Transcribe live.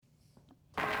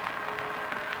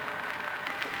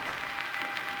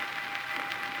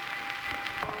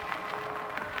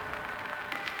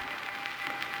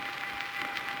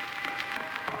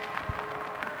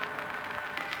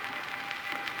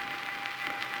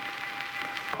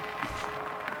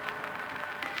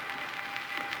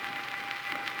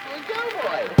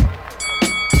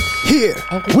Here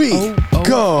we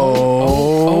go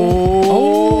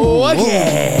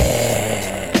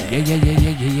again.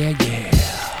 Yeah.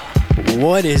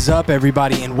 What is up,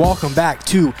 everybody, and welcome back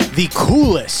to the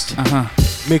coolest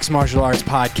mixed martial arts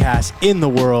podcast in the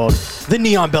world, the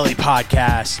Neon Belly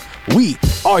Podcast. We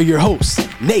are your hosts,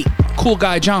 Nate. Cool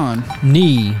guy John.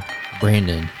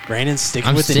 Brandon. Brandon's sticking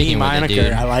I'm with the sticking knee with it, moniker.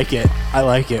 dude. I like it.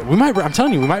 I'm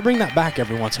telling you, we might bring that back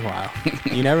every once in a while.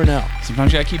 You never know.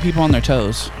 Sometimes you gotta keep people on their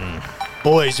toes.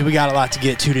 Boys, we got a lot to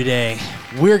get to today.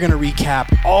 We're going to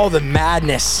recap all the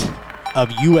madness of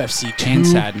UFC 2. And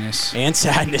sadness. And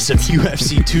sadness of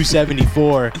UFC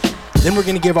 274. Then we're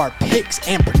going to give our picks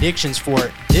and predictions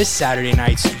for this Saturday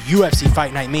night's UFC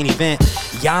Fight Night main event,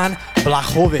 Jan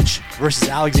Blachowicz versus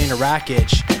Alexander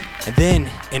Rakic. And then,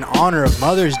 in honor of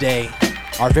Mother's Day,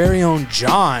 our very own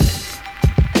John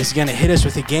is going to hit us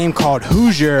with a game called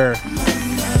Hoosier.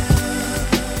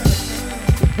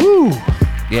 Woo!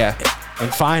 Yeah.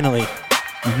 And finally,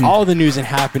 all the news and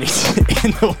happenings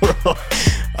in the world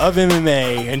of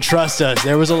MMA. And trust us,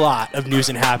 there was a lot of news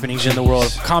and happenings in the world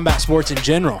of combat sports in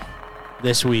general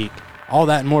this week. All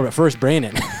that and more. But first,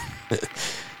 Brandon,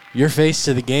 your face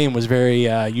to the game was very,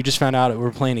 you just found out that we were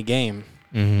playing a game.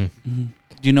 Do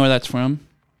you know where that's from?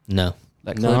 No.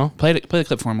 That clip? No. Play the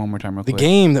clip for him one more time real The quick.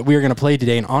 game that we are going to play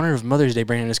today in honor of Mother's Day,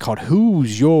 Brandon, is called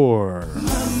Who's Your...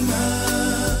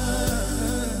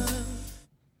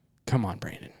 Come on,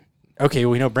 Brandon. Okay,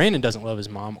 we know Brandon doesn't love his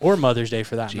mom or Mother's Day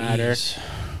for that matter.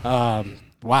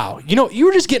 Wow. You know, you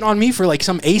were just getting on me for like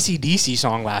some AC/DC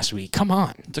song last week. Come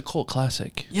on. It's a cult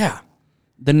classic. Yeah.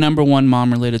 The number one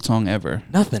mom-related song ever.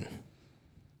 Nothing.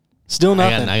 Still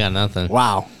nothing. I got nothing.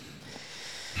 Wow.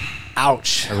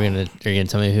 Ouch. Are you gonna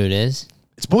tell me who it is?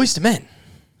 It's Boyz II Men.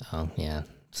 Oh yeah,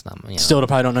 it's not. Still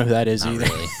probably don't know who that is not either.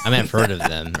 really. I mean, I've heard of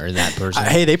them or that person.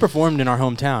 Hey, they performed in our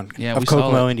hometown Yeah, of we saw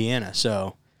Kokomo, it. Indiana.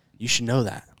 So you should know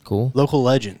that. Cool. Local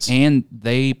legends. And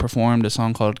they performed a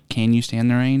song called Can You Stand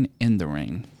the Rain in the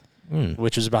Rain.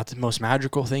 Which was about the most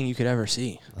magical thing you could ever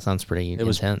see. That sounds pretty It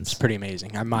was intense. pretty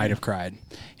amazing. I might have cried.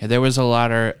 Yeah, there was a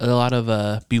lot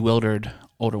of bewildered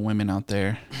older women out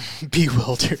there.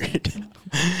 Bewildered.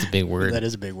 It's a big word. That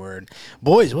is a big word.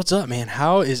 Boys, what's up, man?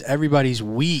 How is everybody's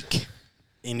week?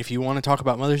 And if you want to talk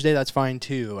about Mother's Day, that's fine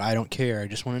too. I don't care. I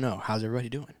just want to know. How's everybody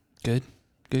doing? Good.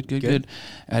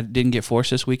 I didn't get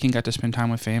forced this weekend. Got to spend time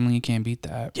with family. You can't beat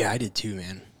that. Yeah, I did too,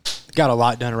 man. Got a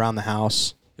lot done around the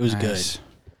house. It was Nice. good.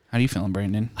 How you feeling,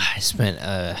 Brandon? I spent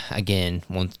again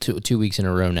 2 weeks in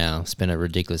a row now. Spent a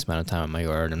ridiculous amount of time in my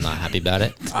yard. I'm not happy about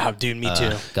it. Oh, dude, me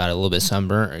too. Got a little bit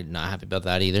sunburnt. Not happy about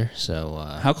that either. So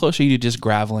How close are you to just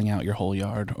graveling out your whole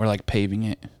yard or like paving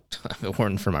it? if it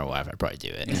weren't for my wife, I'd probably do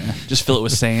it. Yeah. Just fill it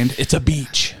with sand. It's a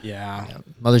beach. Yeah.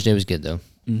 Mother's Day was good though.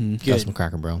 Good. Got some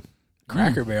Cracker Barrel.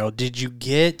 Cracker Barrel. Did you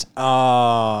get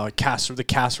the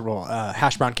casserole,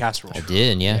 hash brown casserole? I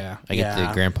did, yeah. Yeah. I get Yeah.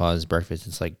 the grandpa's breakfast.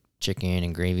 It's like chicken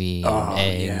and gravy and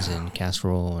eggs and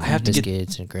casserole and I have to get-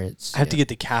 biscuits and grits. I have to get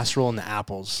the casserole and the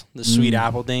apples, the sweet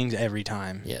apple things every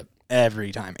time. Yep.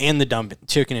 Every time. And the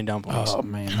chicken and dumplings. Oh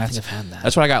man, I've had that.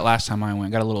 that's what I got last time I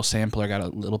went. Got a little sampler. Got a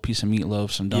little piece of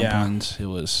meatloaf, some Yeah. dumplings. It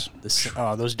was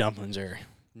Those dumplings are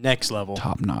next level.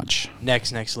 top notch.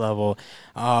 Next level.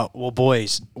 Well,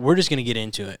 boys, we're just going to get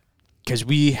into it because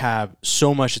we have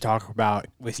so much to talk about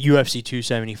with UFC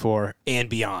 274 and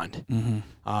beyond.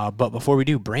 But before we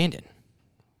do, Brandon,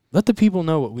 let the people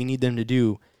know what we need them to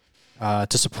do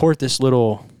to support this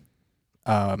little,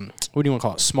 what do you want to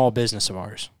call it, small business of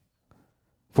ours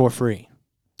for free.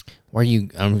 Where are you?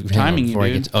 I'm Timing you,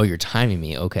 dude. you're timing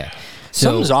me. Okay. So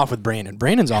Something's off with Brandon.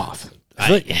 Brandon's off. I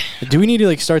feel like- do we need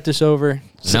to start this over?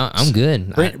 no, I'm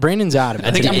good. Brandon's out of it.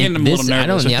 I think I'm getting a little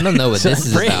nervous. I don't know what this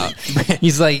is Brandon- about.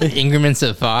 He's like increments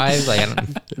of 5. Like I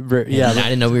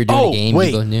didn't know we were doing a game.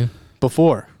 Wait. You both knew.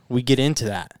 Before we get into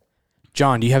that,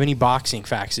 John, do you have any boxing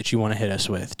facts that you want to hit us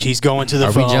with? He's going to the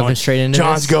phone. Are we jumping straight into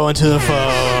John's this? going to the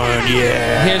phone.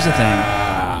 Yeah. Here's the thing.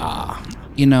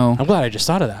 You know, I'm glad I just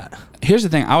thought of that. here's the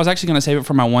thing. I was actually going to save it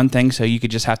for my one thing, so you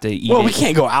could just have to eat Well, it. we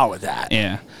can't go out with that.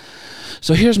 Yeah.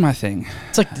 So here's my thing.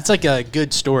 It's like a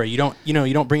good story. You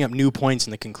don't bring up new points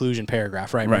in the conclusion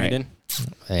paragraph, right, Right. Brandon?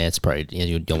 It's probably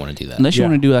you don't want to do that. Unless you Yeah.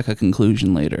 want to do like a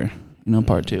conclusion later,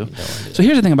 part 2. So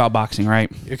here's the thing about boxing, right?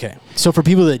 Okay. So for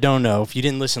people that don't know, if you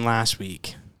didn't listen last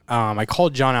week, I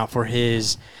called John out for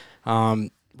his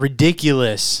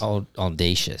ridiculous,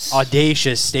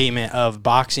 audacious statement of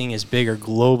boxing is bigger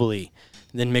globally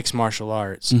than mixed martial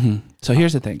arts. Mm-hmm. So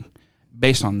here's the thing.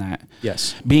 Based on that,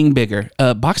 Yes. being bigger,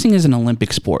 boxing is an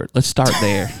Olympic sport. Let's start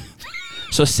there.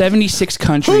 So 76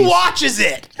 countries. Who watches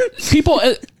it? People,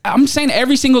 I'm saying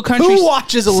every single country. Who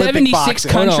watches Olympic 76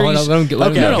 boxing? countries. Hold on,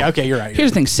 let him go. Okay, you're right.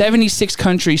 Here's the thing: 76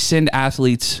 countries send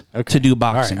athletes to do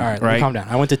boxing. All right, calm down.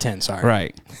 I went to 10. Sorry.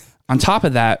 Right. On top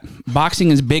of that,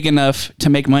 boxing is big enough to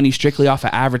make money strictly off of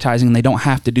advertising. They don't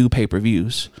have to do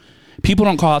pay-per-views. People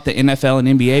don't call out the NFL and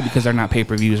NBA because they're not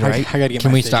pay-per-views, right? I gotta get.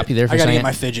 Can my we fidget. stop you there for I a gotta second? get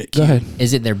my fidget. Go ahead.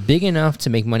 Is it they're big enough to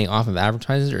make money off of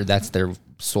advertisers, or that's their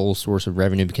sole source of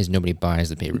revenue because nobody buys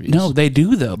the pay-per-views? No, they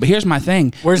do though. But here's my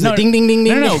thing. Where's the ding, ding, ding,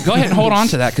 ding? No, go ahead and hold on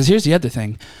to that because here's the other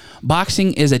thing.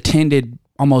 Boxing is attended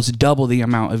almost double the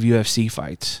amount of UFC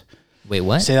fights. Wait,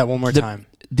 what? Say that one more time.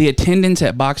 The attendance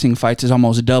at boxing fights is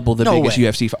almost double the No biggest way.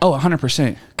 UFC fight. Oh,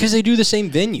 100%. Because they do the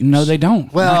same venues. No, they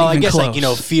don't. Well, Not I even guess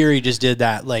close. Fury just did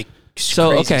that So,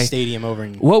 crazy okay. stadium over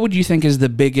in What would you think is the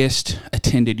biggest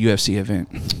attended UFC event?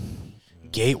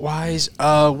 Gate-wise.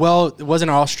 Well, it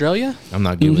wasn't Australia. I'm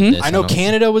not good with this. I know don't-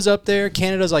 Canada was up there.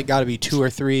 Canada's got to be 2 or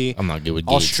 3. I'm not good with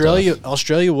gate Australia. stuff.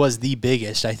 Australia was the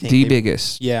biggest, I think. The They-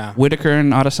 biggest. Yeah. Whitaker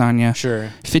and Adesanya. Sure.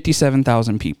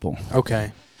 57,000 people.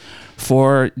 Okay.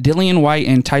 For Dillian White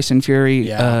and Tyson Fury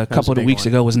Yeah, a that was couple a of big weeks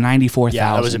one. ago was 94,000.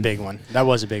 Yeah, that was a big one. That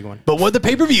was a big one. But what the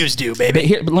pay-per-views do,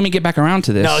 baby? But let me get back around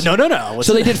to this. No. What's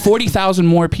So they the- did 40,000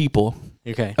 more people.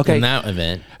 Okay. Okay. In that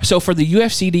event, So for the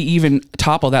UFC to even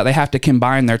topple that, they have to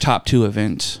combine their top 2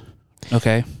 events.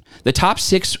 Okay. The top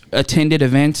 6 attended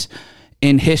events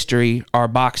in history are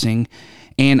boxing.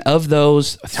 And of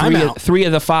those, Time out. 3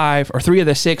 of the 5 or 3 of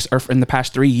the 6 are in the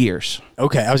past 3 years.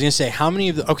 Okay. I was gonna say how many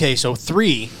of the. Okay, so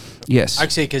 3. Yes.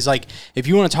 I'd say because if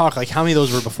you want to talk how many of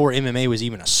those were before MMA was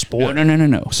even a sport.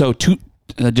 No. So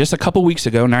just a couple weeks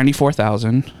ago,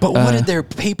 94,000. But what did their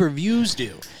pay-per-views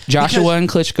do? Joshua Because- and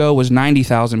Klitschko was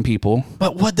 90,000 people.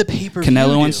 But what the pay-per-view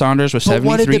Canelo do? and Saunders was But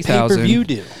what did the 73,000. pay-per-view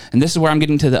do? And this is where I'm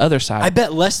getting to the other side. I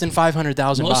bet less than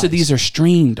 500,000. Most of these are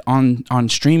streamed on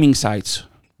streaming sites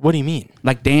What do you mean?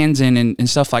 like Danzin and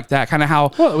stuff like that. Kind of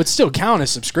how Well, it would still count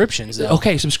as subscriptions, though.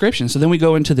 okay, subscriptions. So then we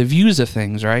go into the views of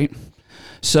things, right?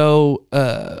 So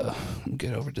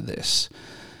get over to this.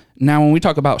 Now, when we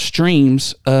talk about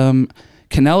streams,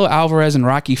 Canelo Alvarez and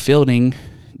Rocky Fielding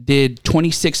did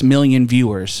 26 million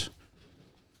viewers.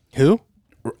 Who?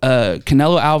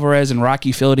 Canelo Alvarez and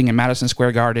Rocky Fielding in Madison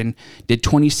Square Garden did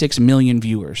 26 million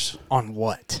viewers On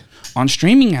what? on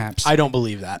streaming apps. I don't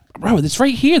believe that. Bro, it's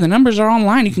right here. The numbers are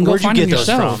online. You can go Where'd you find get them those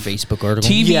yourself. from? Facebook article.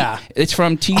 TV. Yeah. It's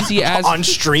from TZ as On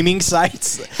streaming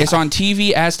sites? it's on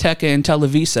TV Azteca and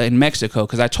Televisa in Mexico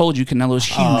because I told you Canelo's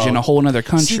huge in a whole other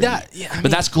country. See that? Yeah, I but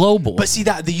mean- that's global. But see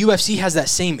that the UFC has that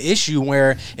same issue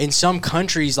where in some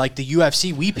countries like the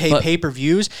UFC we pay But-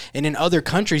 pay-per-views and in other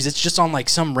countries it's just on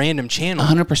some random channel.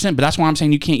 100%. But that's why I'm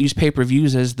saying you can't use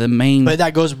pay-per-views as the main.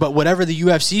 But whatever the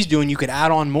UFC's doing, you could add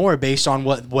on more based on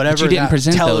whatever. But you didn't that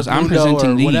present those. I'm Telemundo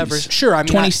presenting or these. whatever. Sure, I mean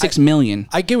 26 million.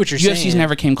 I get what you're UFC's saying.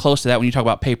 never came close to that when you talk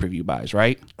about pay-per-view buys,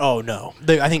 right? Oh no,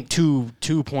 I think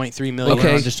 2.3 million. We're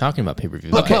Okay. not just talking about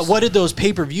pay-per-view. But what did those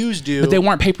pay-per-views do? But they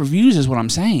weren't pay-per-views, is what I'm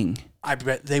saying. I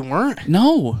bet they weren't.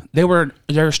 No, they were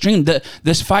streamed.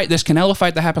 This Canelo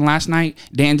fight that happened last night,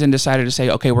 Danzin decided to say,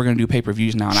 okay, we're going to do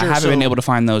pay-per-views now, and I Sure, haven't been able to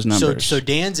find those numbers. So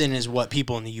Danzin is what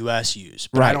people in the U.S. use,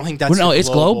 but Right. I don't think that's Well, no, it's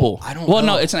global. I don't. Well,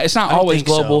 know. no, it's not I don't always think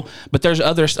so. global, but there's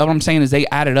others. What I'm saying is they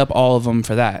added up all of them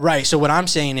for that. Right. So what I'm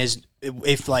saying is,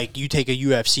 if you take a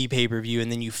UFC pay-per-view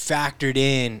and then you factored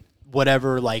in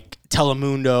whatever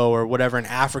Telemundo or whatever in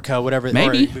Africa, whatever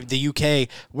Maybe. or the UK,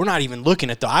 we're not even looking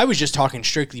at I was just talking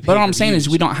strictly. But what I'm saying is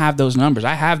we don't have those numbers.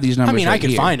 I have these numbers. I mean, I right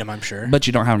could here, find them. I'm sure, but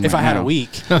you don't have them if right I had now. a week.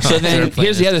 So then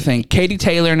here's the other thing: Katie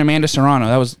Taylor and Amanda Serrano.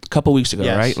 That was a couple weeks ago,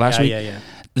 Yes. right? Last Yeah, week. yeah.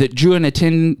 That drew had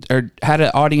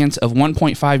an audience of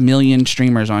 1.5 million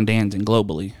streamers on Danzin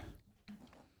globally.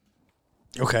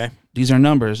 Okay. These are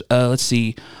numbers. Let's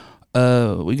see.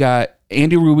 We got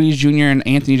Andy Ruiz Jr. and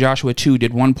Anthony Joshua 2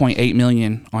 did 1.8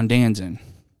 million on Danzin.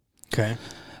 Okay.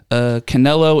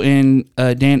 Canelo and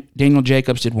Daniel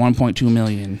Jacobs did 1.2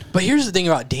 million. But here's the thing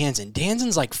about Danzin.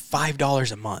 Danzin's like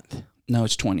 $5 a month. No,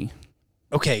 it's 20.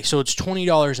 Okay, so it's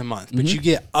 $20 a month, but you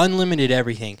get unlimited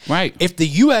everything. Right. If the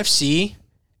UFC,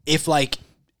 if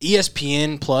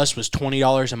ESPN Plus was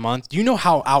 $20 a month, do you know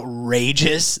how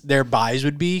outrageous their buys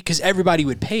would be? Because everybody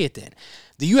would pay it then.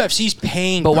 The UFC's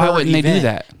paying. But why per wouldn't they do event.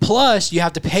 that? Plus, you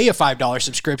have to pay a $5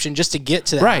 subscription just to get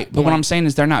to that. Right. But what point. I'm saying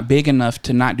is they're not big enough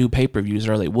to not do pay-per-views,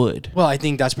 or they would. Well, I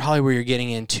think that's probably where you're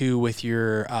getting into with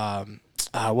your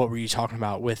what were you talking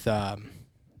about with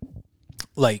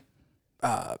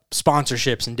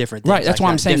sponsorships and different things. Right. That's like why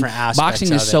I'm that, saying different aspects boxing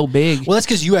of is it. so big. Well, that's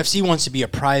because UFC wants to be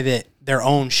their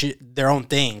own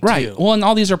thing. Right. Too. Well, and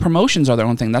all these are promotions are their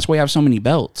own thing. That's why you have so many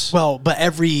belts. Well, but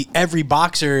every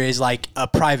boxer is like a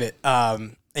private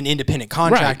an independent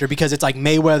contractor because it's like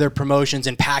Mayweather Promotions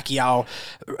and Pacquiao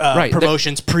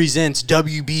Promotions presents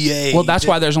WBA. Well, that's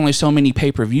why there's only so many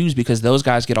pay-per-views, because those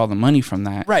guys get all the money from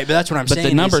that. Right, but that's what I'm saying. But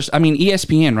the numbers, I mean,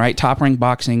 ESPN, right? Top Rank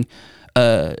Boxing,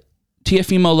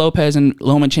 Teofimo Lopez and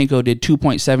Lomachenko did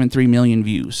 2.73 million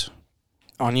views.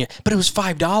 But it was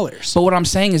 $5. But what I'm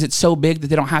saying is it's so big that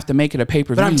they don't have to make it a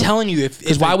pay-per-view. But I'm telling you,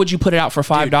 because why would you put it out for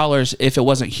 $5 if it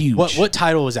wasn't huge? What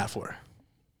title was that for?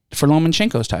 For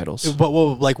Lomachenko's titles.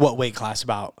 What weight class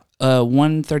about?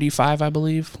 135, I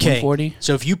believe. 140.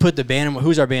 So if you put the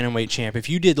who's our bantamweight champ? If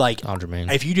you did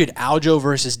if you did Aljo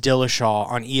versus Dillashaw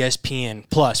on ESPN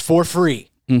Plus for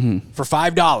free for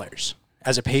 $5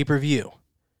 as a pay-per-view,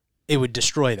 it would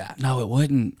destroy that. No, it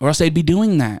wouldn't. Or else they'd be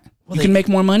doing that. Well, you can make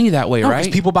more money that way, right?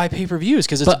 People buy pay-per-views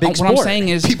because it's a big sport. What I'm saying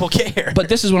is people care. But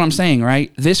this is what I'm saying,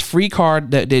 right? This free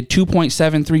card that did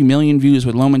 2.73 million views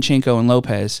with Lomachenko and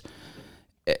Lopez,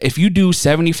 if you do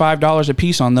 $75 a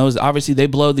piece on those, obviously they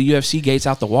blow the UFC gates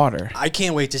out the water. I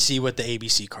can't wait to see what the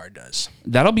ABC card does.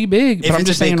 That'll be big, but I'm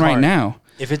just saying right now.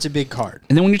 If it's a big card.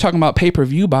 And then when you're talking about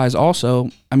pay-per-view buys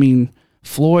also, I mean,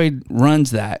 Floyd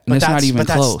runs that, and it's not even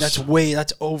close.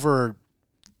 That's over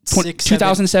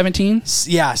 2017?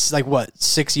 Yes, like what,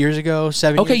 6 years ago,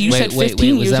 7 years ago? Okay, you said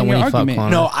 15 years in your argument.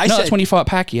 No, I said that's when he fought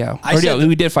Pacquiao.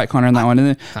 We did fight Conor in that one, and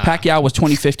then Pacquiao was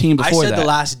 2015 before that. I said the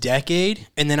last decade,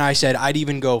 and then I said I'd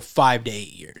even go 5 to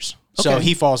 8 years. So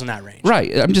he falls in that range.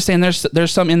 Right. I'm just saying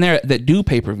there's some in there that do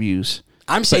pay-per-views.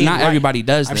 I'm saying but not everybody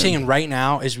does. I'm saying right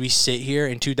now, as we sit here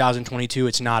in 2022,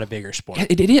 it's not a bigger sport.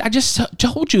 It is. I just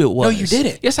told you it was. No, you did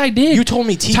it. Yes, I did. You told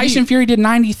me TV. Tyson Fury did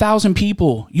 90,000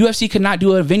 people. UFC could not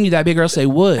do a venue that big, or else they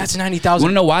would. That's 90,000. You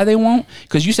want to know why they won't?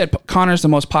 Because you said Conor's the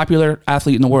most popular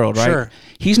athlete in the world, right? Sure.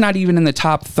 He's not even in the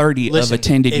top 30 of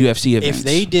attended UFC events.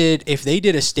 If they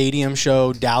did a stadium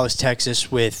show, Dallas, Texas,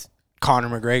 with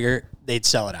Conor McGregor, they'd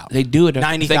sell it out. They do it.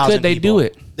 90,000 if they could, they'd do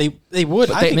it. They would.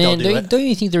 But I think they'll do it. Don't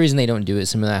you think the reason they don't do it,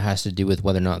 some of that has to do with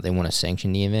whether or not they want to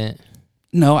sanction the event?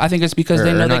 No, I think it's because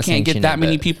they know they can't get that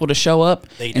many people to show up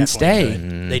and stay.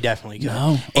 They definitely could.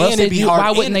 No. And it'd be hard.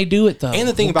 Why wouldn't they do it, though? And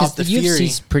the thing about the Fury,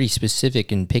 UFC's pretty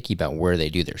specific and picky about where they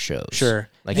do their shows. Sure.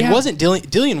 It wasn't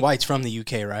Dillian White's from the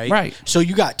UK, right? Right. So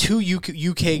you got two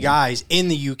UK guys in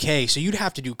the UK, so you'd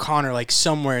have to do Conor like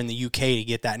somewhere in the UK to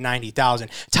get that 90,000.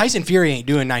 Tyson Fury ain't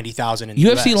doing 90,000 in the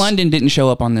UFC US. London didn't show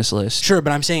up on this list. Sure,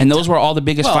 but I'm saying... And those were all the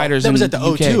biggest fighters in the UK. That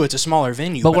was at the O2. It's a smaller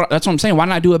venue. But that's what I'm saying. Why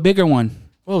not do a bigger one?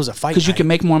 Well, it was a fight night. Because you can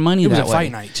make more money that way. It was a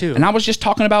fight night, too. And I was just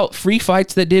talking about free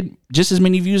fights that did just as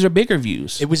many views or bigger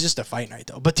views. It was just a fight night,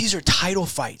 though. But these are title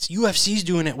fights. UFC's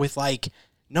doing it with, like,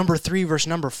 number 3 versus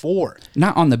number 4.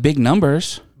 Not on the big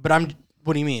numbers. But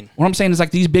what do you mean? What I'm saying is, like,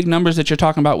 these big numbers that you're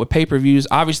talking about with pay-per-views,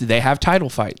 obviously they have title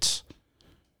fights.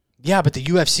 Yeah, but the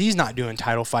UFC's not doing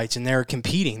title fights, and they're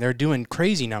competing. They're doing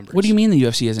crazy numbers. What do you mean the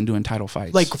UFC isn't doing title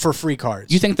fights? Like for free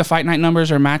cards. You think the fight night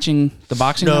numbers are matching the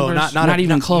boxing numbers? No, not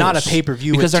even close. Not a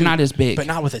pay-per-view. Because they're not as big. But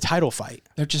not with a title fight.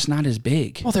 They're just not as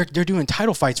big. Well, they're doing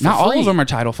title fights for not free. Not all of them are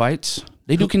title fights.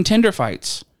 They do contender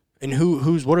fights. And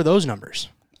what are those numbers?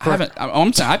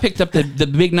 I'm saying I picked up the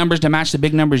big numbers to match the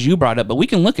big numbers you brought up, but we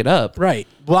can look it up. Right.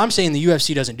 Well, I'm saying the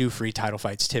UFC doesn't do free title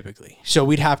fights typically, so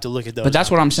we'd have to look at those. But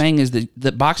that's what I'm saying is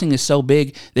that boxing is so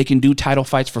big they can do title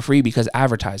fights for free because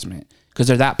advertisement. Because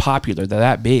they're that popular, they're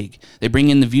that big. They bring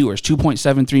in the viewers,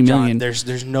 2.73 million.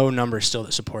 There's no numbers still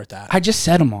that support that. I just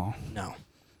said them all. No.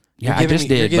 Yeah, I just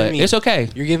did, but it's okay.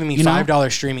 You're giving me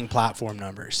 $5 streaming platform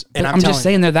numbers, and I'm just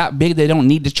saying they're that big. They don't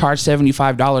need to charge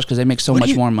 $75 because they make so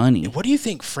much more money. What do you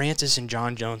think Francis and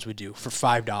John Jones would do for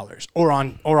 $5 or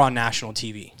on national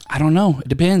TV? I don't know. It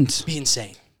depends. Be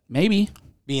insane. Maybe.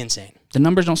 Be insane. The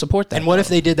numbers don't support that. And what if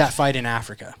they did that fight in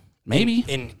Africa? Maybe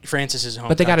in Francis's home.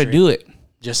 But they got to do it.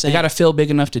 Just saying. They got to feel big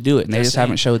enough to do it, and they just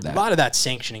haven't showed that. A lot of that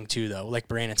sanctioning too, though. Like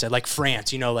Brandon said, like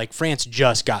France. Like France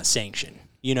just got sanctioned.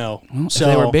 Well, so if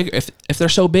they were big, if they're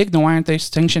so big, then why aren't they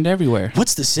sanctioned everywhere?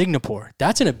 What's the Singapore?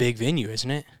 That's in a big venue,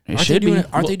 isn't it? It should be.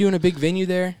 Aren't they doing a big venue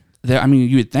there? I mean,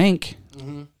 you would think.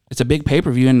 Mm-hmm. It's a big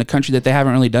pay-per-view in the country that they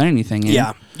haven't really done anything in.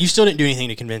 Yeah, you still didn't do anything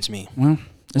to convince me. Well,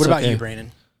 what about you,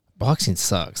 Brandon? Boxing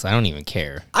sucks. I don't even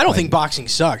care. I don't think boxing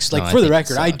sucks. Like, for the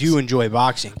record, I do enjoy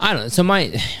boxing. I don't know. So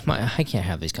I can't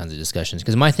have these kinds of discussions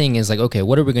because my thing is like, okay,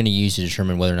 what are we going to use to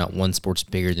determine whether or not one sport's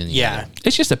bigger than the other?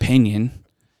 It's just opinion.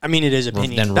 I mean, it is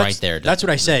opinion. Then right there. That's what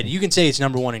I said. You can say it's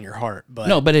number one in your heart, but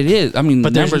no, but it is. I mean,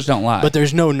 numbers don't lie. But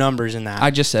there's no numbers in that.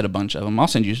 I just said a bunch of them. I'll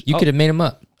send you. You could have made them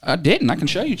up. I didn't. I can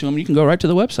show you to them. You can go right to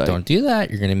the website. Don't do that.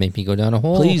 You're going to make me go down a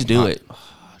hole. Please do it.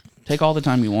 Take all the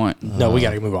time you want. No, we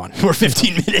got to move on. We're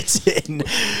 15 minutes in.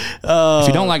 If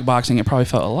you don't like boxing, it probably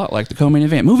felt a lot like the co-main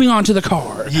event. Moving on to the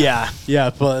card. Yeah,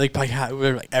 but like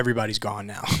everybody's gone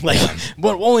now. Like,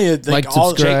 but only like all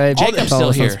subscribe, Jacob's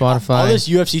follow still us on here. Spotify. all this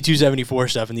UFC 274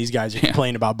 stuff, and these guys are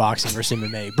complaining about boxing versus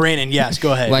MMA. Brandon, yes,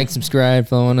 go ahead. Like, subscribe,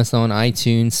 following us on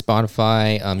iTunes,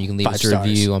 Spotify. You can leave 5 us a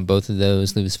review on both of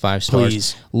those. Leave us 5 stars.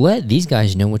 Please. Let these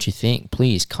guys know what you think.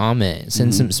 Please comment.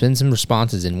 Send some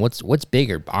responses. And what's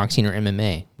bigger, boxing or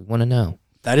MMA? We want to know.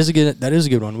 That is a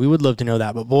good one. We would love to know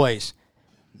that. But boys,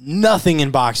 nothing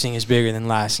in boxing is bigger than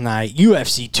last night.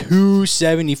 UFC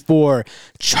 274,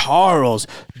 Charles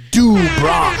Do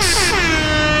Bronx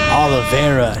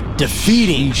Oliveira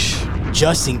defeating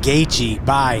Justin Gaethje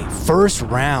by first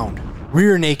round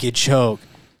rear naked choke.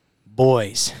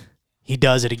 Boys, he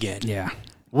does it again. Yeah.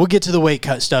 We'll get to the weight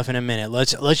cut stuff in a minute.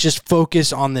 Let's just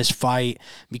focus on this fight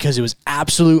because it was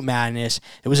absolute madness.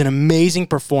 It was an amazing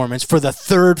performance. For the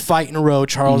third fight in a row,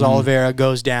 Charles Oliveira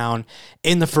goes down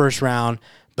in the first round,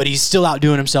 but he's still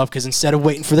outdoing himself because instead of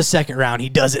waiting for the second round, he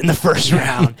does it in the first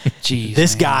round. Jeez,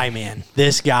 This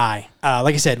guy.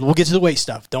 Like I said, we'll get to the weight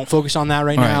stuff. Don't focus on that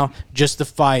right now. Just the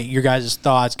fight, your guys'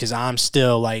 thoughts, because I'm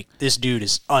still like, this dude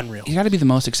is unreal. He's got to be the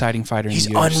most exciting fighter in He's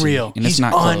the UFC. unreal. And it's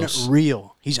not close.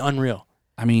 He's unreal.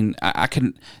 I mean, I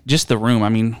can just the room. I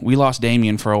mean, we lost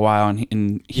Damian for a while,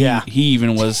 and he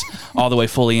even was all the way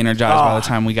fully energized by the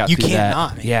time we got through that.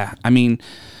 Not, man. Yeah, I mean,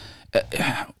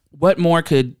 what more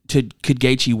could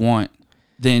Gaethje want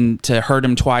than to hurt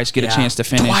him twice, get a chance to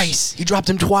finish? Twice. He dropped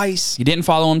him twice. He didn't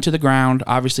follow him to the ground.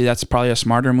 Obviously, that's probably a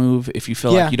smarter move if you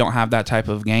feel like you don't have that type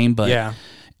of game. But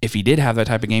if he did have that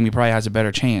type of game, he probably has a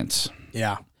better chance.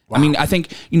 Yeah. Wow. I mean, I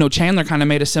think Chandler kind of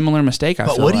made a similar mistake.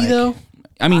 But would he though?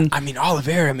 I mean,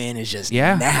 Oliveira, man, is just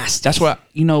nasty. That's what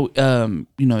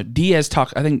Diaz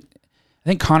talked. I think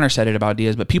Connor said it about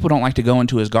Diaz, but people don't like to go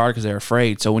into his guard because they're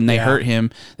afraid. So when they hurt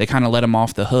him, they kind of let him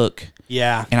off the hook.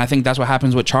 Yeah, and I think that's what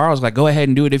happens with Charles. Like, go ahead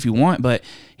and do it if you want, but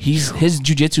his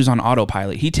jiu-jitsu's on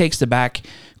autopilot. He takes the back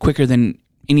quicker than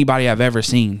anybody I've ever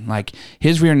seen. Like,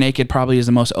 his rear naked probably is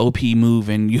the most OP move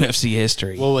in UFC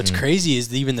history. Well, what's crazy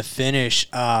is even the finish.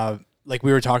 Like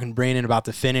we were talking to Brandon about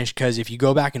the finish, because if you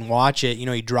go back and watch it,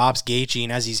 he drops Gaethje,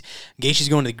 and as Gaethje's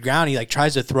going to the ground, he like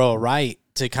tries to throw a right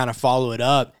to kind of follow it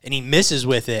up, and he misses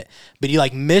with it, but he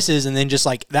like misses, and then just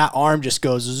like that arm just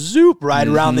goes zoop right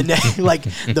around the neck, like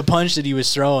the punch that he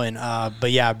was throwing.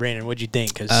 But yeah, Brandon, what'd you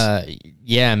think?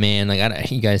 Yeah, man, like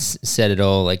you guys said it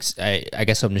all. Like I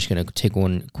guess I'm just gonna take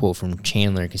one quote from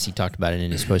Chandler, because he talked about it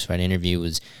in his post-fight interview.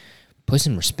 Was put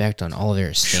some respect on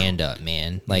Oliveira's stand-up,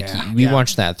 man. Like, we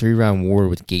watched that 3-round war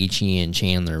with Gaethje and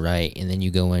Chandler, right? And then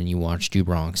you go in, you watch Do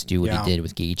Bronx do what he did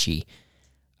with Gaethje.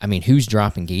 I mean, who's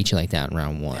dropping Gaethje like that in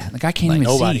round 1? Yeah, the guy can't even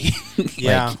see.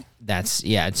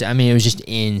 It was just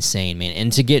insane, man.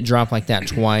 And to get dropped like that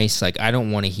twice, like, I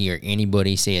don't want to hear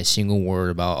anybody say a single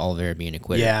word about Oliveira being a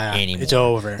quitter anymore. It's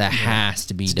over. That has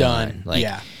to be done. Like,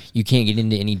 you can't get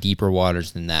into any deeper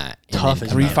waters than that. Tough.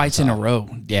 3 fights in a row.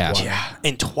 Yeah.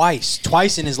 And twice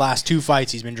in his last 2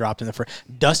 fights, he's been dropped in the first.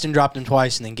 Dustin dropped him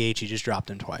twice, and then Gaethje just dropped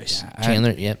him twice. Yeah,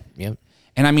 Chandler, yep.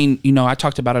 And I mean, I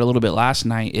talked about it a little bit last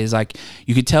night, is like,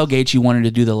 you could tell Gaethje wanted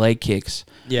to do the leg kicks.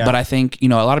 Yeah. But I think, a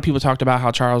lot of people talked about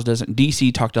how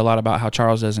DC talked a lot about how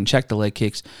Charles doesn't check the leg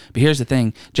kicks. But here's the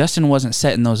thing. Justin wasn't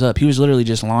setting those up. He was literally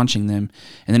just launching them.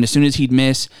 And then as soon as he'd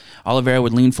miss, Oliveira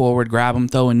would lean forward, grab him,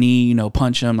 throw a knee,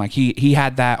 punch him. Like, he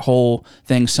had that whole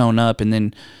thing sewn up. And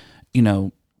then,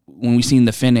 when we seen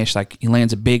the finish, like, he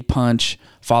lands a big punch,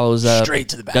 follows up. Straight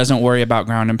to the back. Doesn't worry about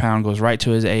ground and pound, goes right to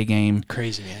his A game.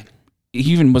 Crazy, man.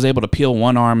 He even was able to peel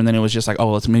one arm, and then it was just like,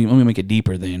 oh, let me make it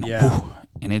deeper then. Yeah. Whew.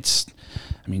 And it's,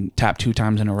 tapped 2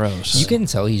 times in a row. So. You can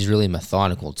tell he's really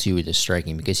methodical, too, with his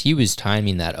striking, because he was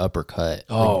timing that uppercut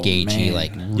with Gaethje,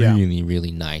 like, really,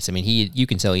 really nice. I mean, you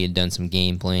can tell he had done some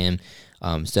game plan,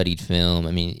 studied film.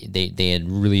 I mean, they had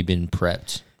really been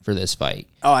prepped for this fight.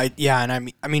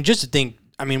 And I mean, just to think,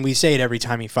 we say it every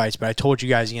time he fights, but I told you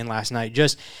guys again last night,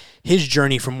 just his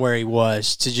journey from where he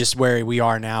was to just where we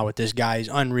are now with this guy is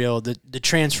unreal. The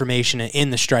transformation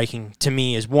in the striking, to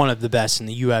me, is one of the best in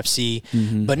the UFC,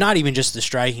 but not even just the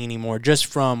striking anymore, just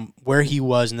from where he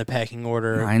was in the pecking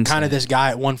order. Kind of this guy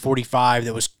at 145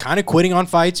 that was kind of quitting on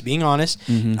fights, being honest,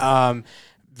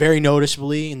 very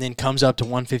noticeably, and then comes up to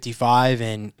 155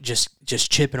 and just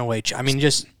chipping away.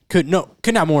 Couldn't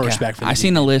have more respect for him. I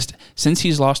seen a list since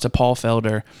he's lost to Paul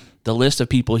Felder. The list of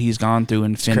people he's gone through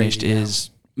and finished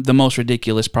is the most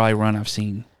ridiculous probably run I've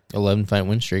seen. 11-fight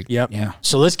win streak. Yep. Yeah.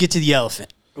 So let's get to the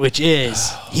elephant, which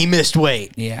is he missed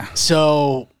weight. Yeah.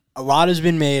 So a lot has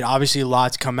been made. Obviously, a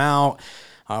lot's come out.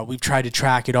 We've tried to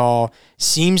track it all.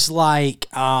 Seems like,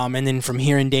 and then from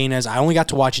hearing Dana's, I only got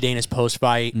to watch Dana's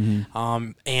post-fight,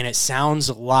 and it sounds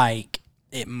like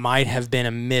it might have been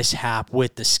a mishap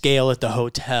with the scale at the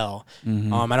hotel. I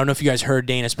don't know if you guys heard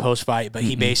Dana's post-fight, but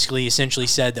he basically essentially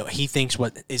said that he thinks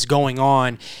what is going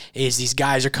on is these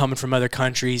guys are coming from other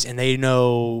countries, and they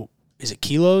know, is it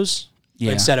kilos?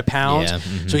 Instead of pounds.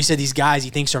 Yeah. So he said these guys he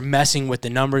thinks are messing with the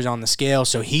numbers on the scale.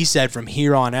 So he said from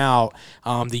here on out,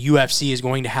 the UFC is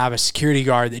going to have a security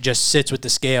guard that just sits with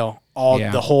the scale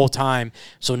the whole time.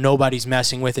 So nobody's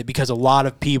messing with it because a lot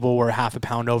of people were half a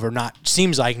pound over. Not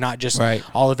just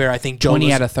Oliveira. I think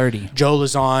 20 out of 30. Joe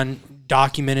Lazon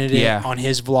documented it on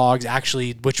his vlogs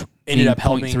actually, which ended up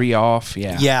helping. 0.3 off.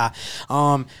 Yeah.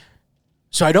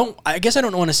 So I guess I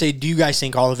don't want to say, do you guys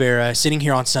think Oliveira sitting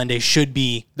here on Sunday should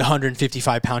be the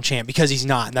 155-pound champ? Because he's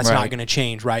not, and that's not going to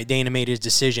change, right? Dana made his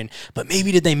decision. But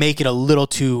maybe did they make it a little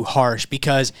too harsh?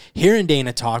 Because hearing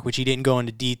Dana talk, which he didn't go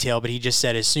into detail, but he just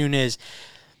said as soon as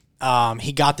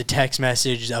he got the text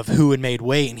message of who had made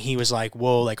weight, and he was like,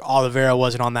 whoa, like Oliveira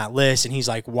wasn't on that list. And he's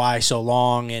like, why so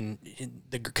long? And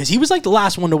because he was like the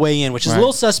last one to weigh in, which is a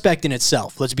little suspect in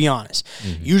itself. Let's be honest.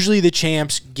 Usually the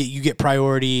champs get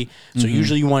priority. So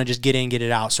usually you want to just get in, get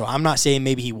it out. So I'm not saying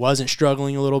maybe he wasn't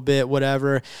struggling a little bit,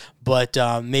 whatever. But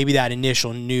maybe that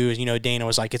initial news, Dana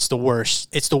was like, it's the worst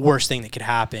thing that could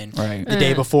happen the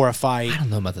day before a fight. I don't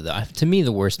know about that. To me,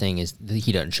 the worst thing is that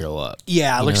he doesn't show up.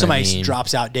 Yeah, like somebody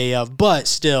drops out day of. But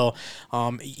still,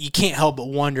 you can't help but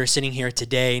wonder sitting here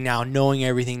today, now knowing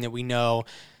everything that we know,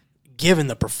 given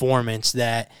the performance,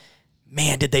 that,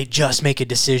 man, did they just make a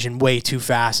decision way too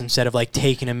fast instead of like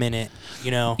taking a minute,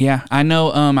 Yeah, I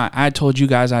know. I told you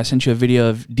guys, I sent you a video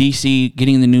of DC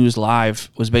getting the news live,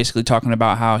 was basically talking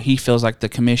about how he feels like the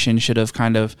commission should have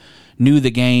kind of knew the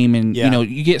game. And,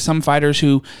 you get some fighters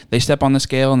who they step on the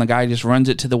scale and the guy just runs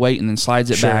it to the weight and then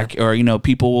slides it back. Or,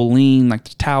 people will lean, like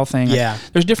the towel thing. Yeah.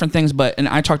 There's different things. And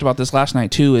I talked about this last night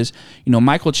too, is,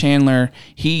 Michael Chandler,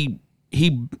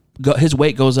 his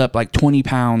weight goes up like 20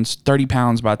 pounds, 30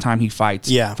 pounds by the time he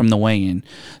fights from the weigh-in.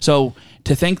 So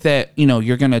to think that,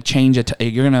 you're going to change it,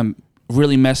 you're going to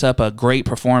really mess up a great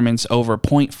performance over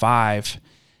 0.5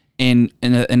 in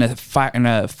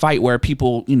a fight where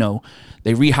people,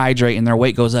 they rehydrate and their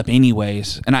weight goes up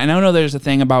anyways. And I know there's a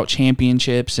thing about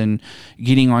championships and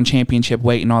getting on championship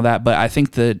weight and all that, but I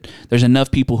think that there's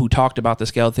enough people who talked about the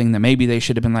scale thing that maybe they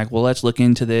should have been like, well, let's look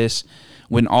into this.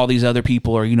 When all these other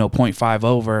people are, 0.5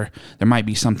 over, there might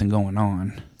be something going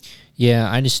on. Yeah,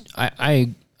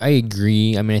 I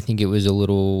agree. I mean, I think it was a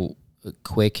little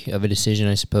quick of a decision,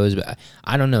 I suppose, but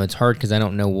I don't know. It's hard because I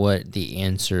don't know what the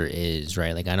answer is,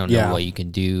 right? Like, I don't know what you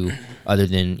can do other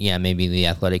than, maybe the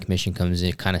athletic commission comes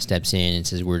in, kind of steps in and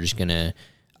says, we're just going to,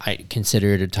 I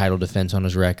consider it a title defense on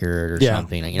his record or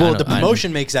something. Like, the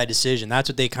promotion makes that decision. That's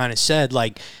what they kind of said.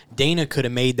 Like, Dana could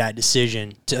have made that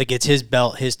decision to, like, it's his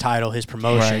belt, his title, his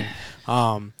promotion.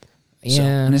 Right.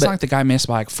 And it's not like the guy missed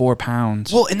by like 4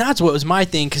 pounds. Well, and that's what was my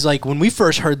thing, because like when we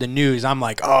first heard the news, I'm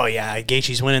like, oh yeah,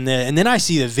 Gaethje's winning this, and then I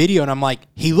see the video and I'm like,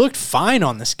 he looked fine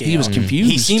on the scale. He was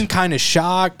confused. He seemed kind of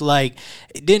shocked. Like,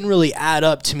 it didn't really add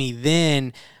up to me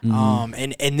then.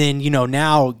 And then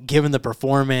now given the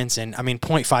performance, and I mean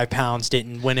 0.5 pounds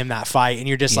didn't win him that fight, and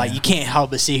you're just like, you can't help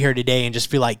but sit here today and just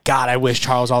feel like, God, I wish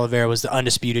Charles Oliveira was the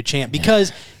undisputed champ,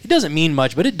 because it doesn't mean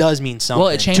much, but it does mean something. Well,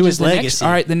 it changes to his the legacy.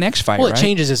 Next, the next fight. Well, it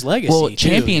changes his legacy. Well,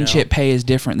 championship pay is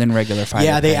different than regular fight.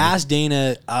 Yeah, they asked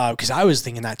Dana, because I was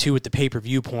thinking that too with the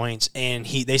pay-per-view points, and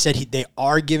they said they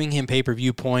are giving him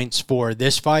pay-per-view points for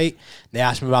this fight. They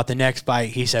asked him about the next fight.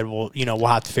 He said, well, we'll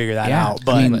have to figure that out.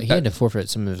 But he had to forfeit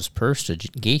some of his purse to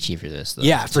Gaethje for this, though.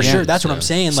 Yeah, for sure. That's what I'm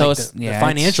saying. So like the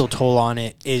financial toll on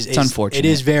it is unfortunate. It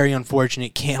is very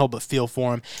unfortunate. Can't help but feel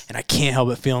for him, and I can't help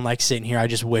but feeling like sitting here, I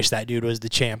just wish that dude was the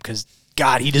champ, because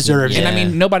God, he deserves it. And I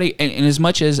mean, nobody, and as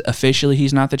much as officially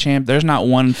he's not the champ, there's not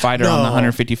one fighter on the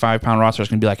 155-pound roster that's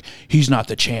going to be like, he's not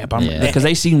the champ. Because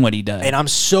they've seen what he does. And I'm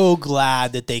so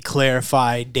glad that they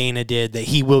clarified, Dana did, that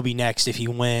he will be next if he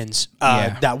wins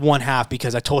that one half,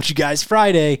 because I told you guys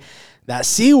Friday, that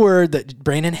C word that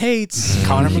Brandon hates,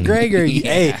 Conor McGregor.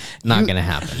 Hey, not going to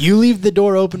happen. You leave the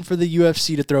door open for the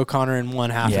UFC to throw Conor in one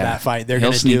half of that fight. They're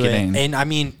going to do it. And I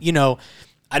mean,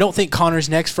 I don't think Conor's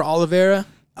next for Oliveira.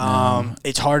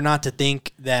 It's hard not to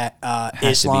think that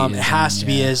Islam has to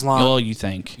be Islam. Well, you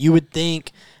think. You would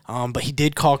think. But he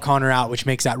did call Conor out, which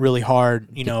makes that really hard,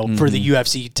 for the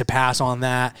UFC to pass on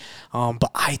that.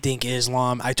 But I think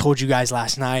Islam, I told you guys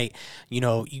last night,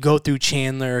 you go through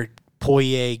Chandler,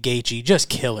 Poirier, Gaethje, just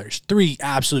killers. 3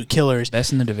 absolute killers.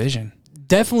 Best in the division.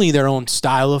 Definitely their own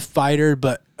style of fighter,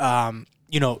 but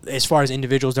as far as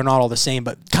individuals, they're not all the same,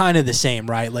 but kind of the same,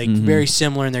 right? Like very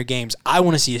similar in their games. I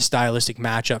want to see a stylistic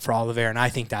matchup for Oliveira, and I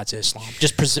think that's Islam.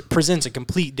 Just presents a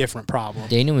complete different problem.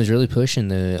 Dana was really pushing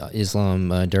the Islam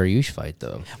Dariush fight,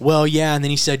 though. Well, yeah, and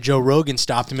then he said Joe Rogan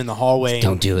stopped him in the hallway.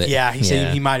 Don't do it. Yeah, he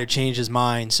said he might have changed his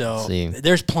mind. So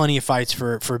there's plenty of fights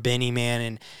for Benny, man.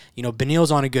 And,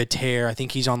 Benil's on a good tear. I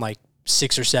think he's on like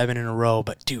 6 or 7 in a row.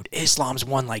 But, dude, Islam's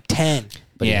won like 10.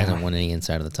 But he hasn't won any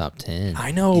inside of the top 10.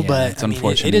 I know, but it's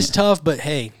unfortunate. It is tough. But,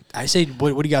 hey, I say,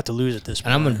 what do you got to lose at this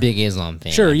point? And I'm a big Islam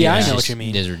fan. Sure, yeah, I know what you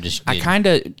mean. I kind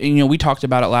of, we talked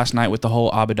about it last night with the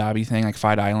whole Abu Dhabi thing, like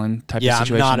Fight Island type of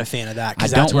situation. Yeah, I'm not a fan of that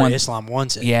because that's where Islam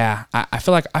wants it. Yeah, I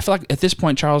feel like at this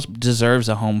point, Charles deserves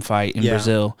a home fight in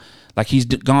Brazil. Like, he's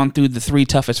gone through the 3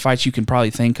 toughest fights you can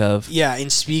probably think of. Yeah,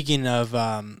 and speaking of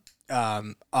Abu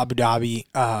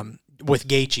Dhabi, with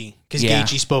Gaethje, because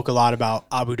Gaethje spoke a lot about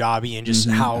Abu Dhabi and just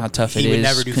how tough he it would is.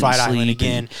 never do Couldn't Fight Island sleep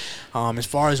again. As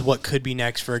far as what could be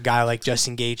next for a guy like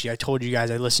Justin Gaethje, I told you guys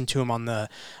I listened to him on the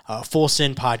Full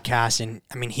Sin podcast, and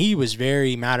I mean he was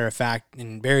very matter of fact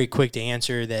and very quick to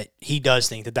answer that he does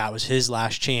think that was his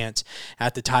last chance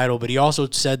at the title, but he also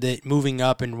said that moving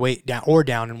up and weight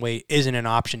down in weight isn't an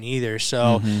option either.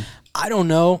 So. I don't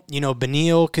know.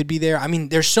 Beneil could be there. I mean,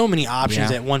 there's so many options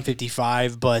at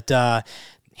 155, but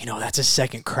that's a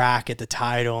second crack at the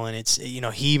title, and it's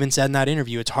he even said in that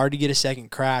interview it's hard to get a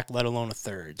second crack, let alone a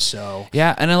third. So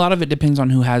yeah, and a lot of it depends on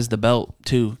who has the belt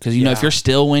too, because if you're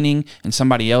still winning and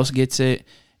somebody else gets it,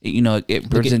 it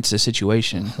presents a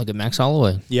situation. Look at Max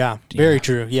Holloway. Yeah, very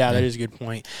true. Yeah, that is a good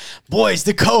point. Boys,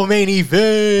 the co-main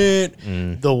event,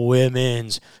 the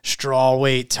women's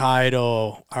strawweight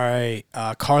title. All right,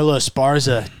 Carla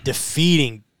Esparza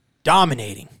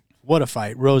dominating. What a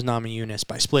fight. Rose Namajunas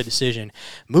by split decision.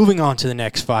 Moving on to the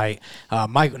next fight.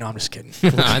 Mike, no, I'm just kidding.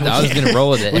 I was going to roll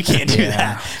with it. We can't do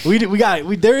that.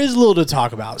 There is a little to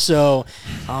talk about. So,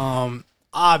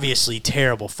 obviously,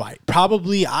 terrible fight.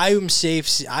 Probably, I'm safe.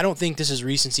 I don't think this is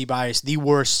recency bias. The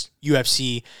worst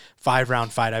UFC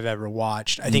 5-round fight I've ever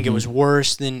watched. I think it was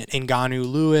worse than Ngannou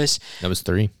Lewis. That was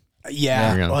 3.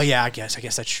 Yeah. Well, yeah, I guess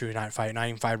that's true. Not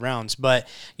even 5 rounds. But,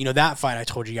 that fight, I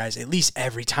told you guys, at least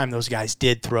every time those guys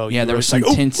did throw, there was some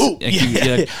tense.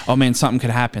 Oh, man, something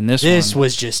could happen. This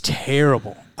was just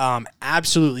terrible.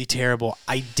 Absolutely terrible.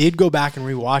 I did go back and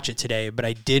rewatch it today, but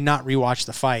I did not rewatch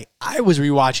the fight. I was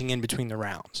rewatching in between the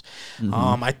rounds.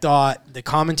 I thought the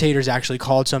commentators actually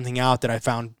called something out that I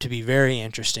found to be very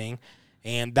interesting.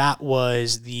 And that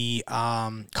was the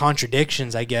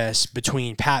contradictions, I guess,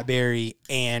 between Pat Barry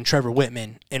and Trevor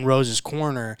Whitman in Rose's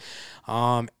corner.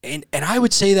 And I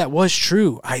would say that was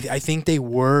true. I think they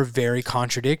were very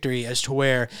contradictory as to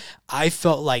where I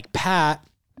felt like Pat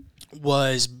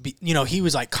was, he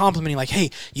was like complimenting, like, hey,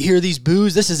 you hear these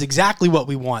boos? This is exactly what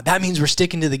we want. That means we're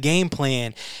sticking to the game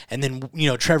plan. And then,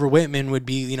 Trevor Whitman would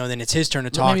be, then it's his turn to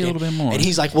talk. Maybe a little bit more. And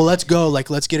he's like, well, let's go. Like,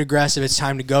 let's get aggressive. It's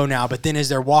time to go now. But then as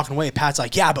they're walking away, Pat's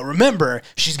like, yeah, but remember,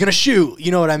 she's going to shoot.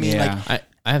 You know what I mean? Yeah. Like,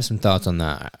 I have some thoughts on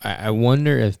that. I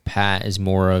wonder if Pat is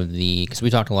more of because we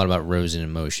talked a lot about Rose and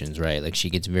emotions, right? Like she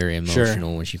gets very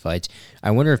emotional when she fights.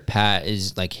 I wonder if Pat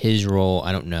is like his role.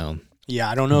 I don't know. Yeah,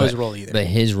 I don't know his role either. But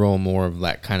his role more of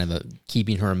like kind of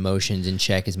keeping her emotions in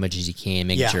check as much as he can,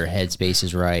 making sure her headspace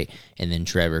is right, and then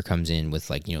Trevor comes in with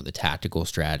like the tactical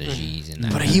strategies and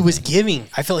that. But he was giving.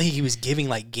 I felt like he was giving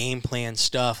like game plan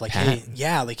stuff. Like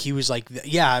like he was like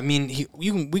I mean, we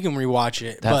can rewatch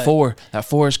it. That four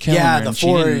is killing her. Yeah, the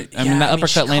 4. The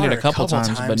uppercut landed a couple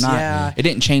times, but not. It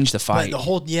didn't change the fight. But the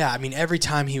whole I mean, every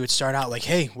time he would start out like,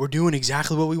 hey, we're doing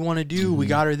exactly what we want to do. We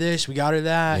got her this, we got her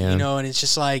that. And it's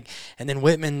just like. And then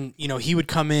Whitman, he would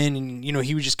come in and,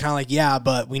 he was just kind of like,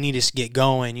 but we need to get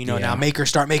going, now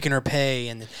start making her pay.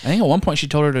 And I think at one point she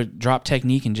told her to drop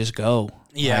technique and just go.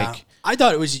 Yeah. I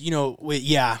thought it was, he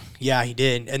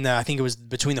did. And I think it was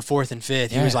between the 4th and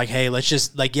 5th. He was like, hey, let's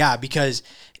just because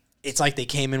it's like they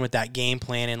came in with that game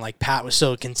plan and like Pat was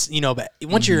so, but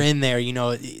once you're in there,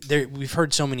 we've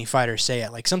heard so many fighters say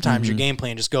it. Like sometimes your game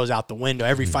plan just goes out the window.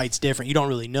 Every fight's different. You don't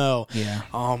really know. Yeah.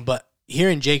 But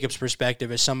hearing Jacob's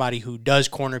perspective as somebody who does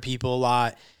corner people a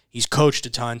lot, he's coached a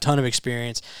ton of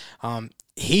experience.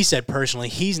 He said personally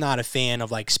he's not a fan of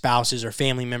like spouses or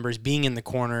family members being in the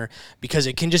corner because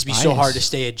it can just be so hard to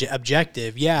stay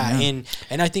objective. Yeah. And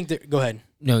I think that, go ahead.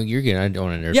 No, you're good. I don't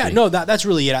want to interrupt. Yeah, no, that's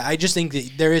really it. I just think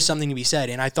that there is something to be said,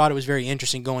 and I thought it was very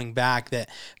interesting going back that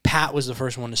Pat was the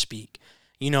first one to speak.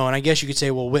 And I guess you could say,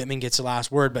 well, Whitman gets the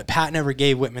last word, but Pat never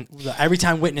gave Whitman. Every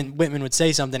time Whitman would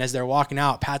say something as they're walking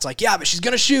out, Pat's like, yeah, but she's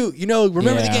going to shoot.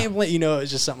 Remember the game plan. It's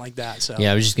just something like that. So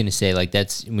yeah, I was just going to say, like,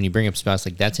 that's when you bring up spouse,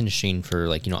 like, that's interesting for,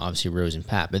 like, obviously Rose and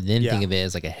Pat, but then think of it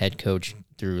as, like, a head coach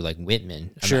through like Whitman.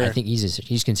 Sure. I think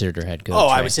he's considered her head coach. Oh,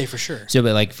 right? I would say for sure. So,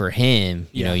 but like for him,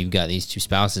 you know, Yeah. you've got these two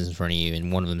spouses in front of you,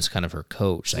 and one of them is kind of her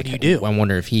coach. Like, do you do? I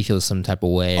wonder if he feels some type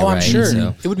of way. Oh, I'm right? sure.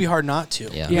 So, It would be hard not to.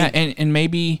 yeah. Yeah, and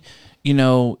maybe, you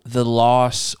know, the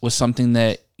loss was something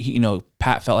that you know,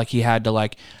 Pat felt like he had to,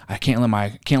 like, I can't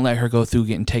let her go through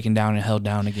getting taken down and held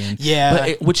down again. Yeah.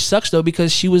 But which sucks though,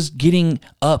 because she was getting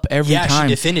up every time.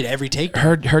 She defended every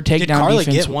takedown. Her takedown Did Carla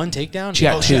defense. get one takedown? She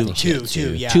got two.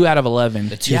 Two, yeah. 2 out of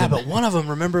 11. Yeah, but one of them,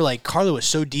 remember, like, Carla was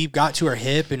so deep, got to her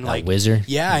hip, and like Whizzer?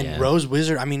 Yeah, and Yeah. Rose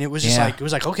Whizzer. I mean, it was just Yeah. like, it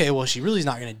was like, okay, well, she really's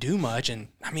not going to do much. And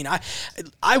I mean,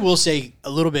 I will say a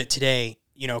little bit today.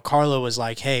 You know, Carla was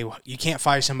like, hey, you can't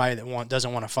fight somebody that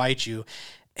doesn't want to fight you,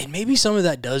 and maybe some of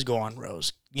that does go on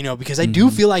Rose. You know, because I do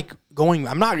feel like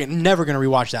I'm never going to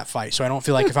rewatch that fight, so I don't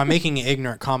feel like if I'm making an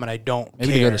ignorant comment, I don't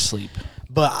Maybe care. to go to sleep.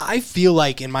 But I feel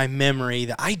like in my memory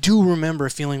that I do remember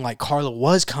feeling like Carla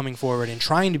was coming forward and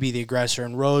trying to be the aggressor,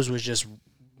 and Rose was just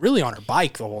really on her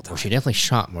bike the whole time. Well, she definitely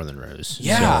shot more than Rose.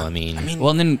 Yeah. So, I mean,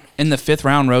 Well, and then in the 5th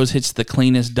round, Rose hits the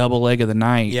cleanest double leg of the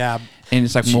night. Yeah. And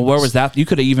it's like, well, where was that? You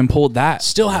could have even pulled that.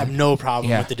 Still have no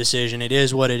problem Yeah. with the decision. It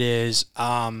is what it is.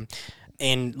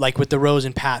 And like with the Rose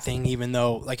and Pat thing, even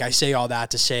though, like, I say all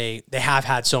that to say they have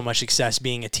had so much success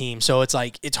being a team, so it's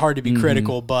like it's hard to be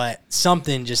critical, but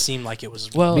something just seemed like it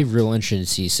was. Well, it'd be real interesting to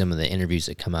see some of the interviews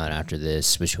that come out after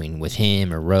this with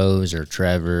him or Rose or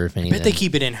Trevor. If I anything, bet they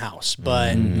keep it in house,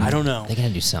 but I don't know. they gotta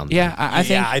do something. yeah,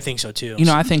 I think so too. you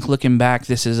know, I think looking back,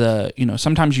 this is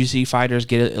sometimes you see fighters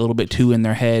get a little bit too in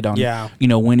their head on, Yeah. you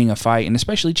know, winning a fight, and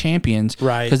especially champions,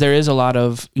 Right. Because there is a lot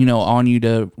of, you know, on you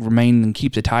to remain and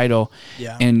keep the title.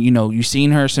 Yeah. And, you know, you've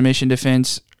seen her submission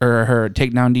defense or her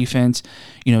takedown defense.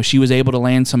 You know, she was able to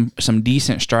land some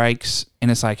decent strikes,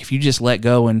 and it's like, if you just let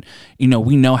go, and, you know,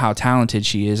 we know how talented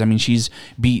she is. I mean, she's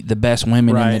beat the best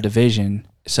women in the Right. division.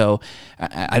 So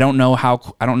I don't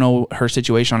know her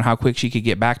situation on how quick she could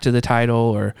get back to the title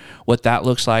or what that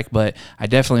looks like, but I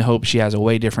definitely hope she has a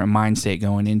way different mind state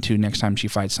going into next time she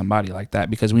fights somebody like that,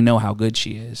 because we know how good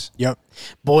she is. Yep.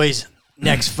 Boys,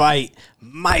 next fight,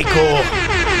 Michael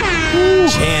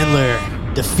Chandler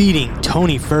defeating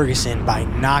Tony Ferguson by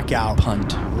knockout.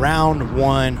 Punt. Round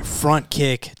 1, front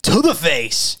kick to the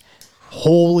face.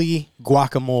 Holy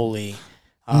guacamole.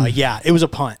 Yeah, it was a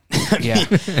punt. Yeah.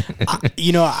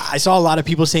 I saw a lot of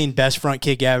people saying best front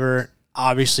kick ever.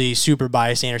 Obviously, super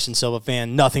biased Anderson Silva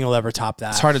fan. Nothing will ever top that.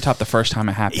 It's hard to top the first time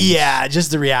it happens. Yeah,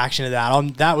 just the reaction to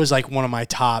that. That was like one of my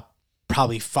top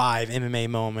probably 5 MMA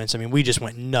moments. I mean, we just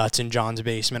went nuts in John's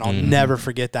basement. I'll never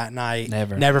forget that night.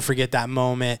 Never forget that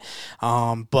moment.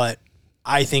 But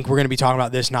I think we're going to be talking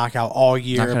about this knockout all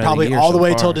year, Knockout of the probably year all the so way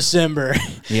far. till December.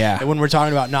 Yeah. when we're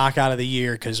talking about knockout of the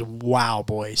year, because wow,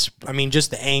 boys. I mean, just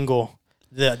the angle,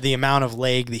 the amount of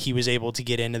leg that he was able to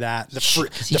get into that.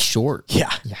 he's short.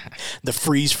 Yeah. The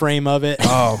freeze frame of it.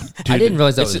 Oh, dude, I didn't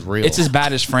realize that it's- was real. It's as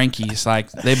bad as Frankie's. Like,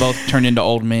 they both turned into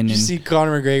old men. You And see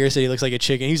Conor McGregor say he looks like a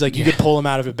chicken. He's like, you could pull him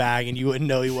out of a bag and you wouldn't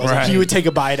know he wasn't. Right. You would take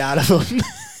a bite out of him.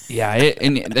 yeah,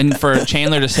 and for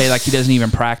Chandler to say, like, he doesn't even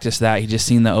practice that, he just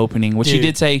seen the opening, which he Dude,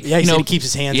 did say. yeah, he you know, said he keeps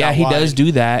his hands Yeah, out he wide. does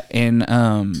do that, and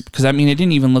because I mean, it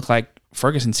didn't even look like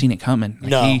Ferguson seen it coming. Like,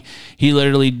 No. he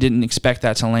literally didn't expect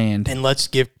that to land. And let's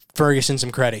give Ferguson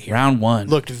some credit here. Round 1.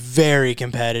 Looked very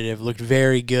competitive. Looked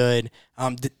very good.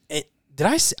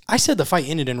 I said the fight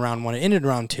ended in round 1. It ended in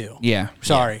round 2. Yeah.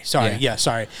 Sorry. Yeah.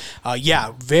 Sorry.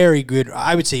 Very good.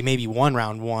 I would say maybe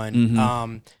round 1.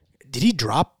 Mm-hmm. Did he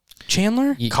drop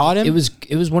Chandler? Caught him?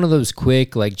 It was one of those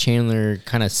quick, like, Chandler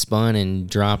kind of spun and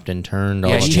dropped and turned. Yeah,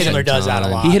 all at the Chandler same does that a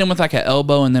time. lot. He hit him with like an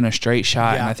elbow and then a straight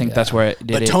shot, and Yeah. I think that's where it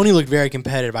did But it. Tony looked very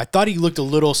competitive. I thought he looked a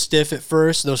little stiff at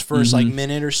first, those first Mm-hmm. like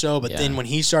minute or so. But then when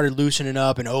he started loosening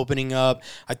up and opening up,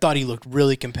 I thought he looked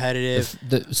really competitive.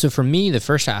 So for me, the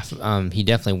first half, he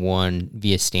definitely won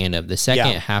via stand up. The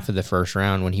second Yeah. half of the first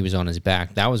round, when he was on his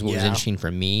back, that was what was Yeah. interesting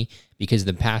for me, because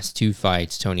the past 2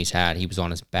 fights Tony's had, he was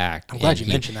on his back. I'm glad and you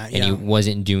he- mentioned that, And he yeah.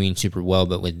 wasn't doing super well.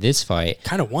 But with this fight,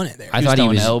 Kind of won it there. I was thought he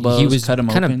throwing was elbows, he was cut him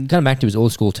kind open. of back to his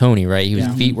old school Tony, right? His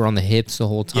feet were on the hips the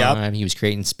whole Yep. time. He was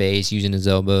creating space, using his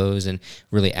elbows, and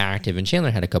really active. And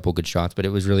Chandler had a couple good shots, but it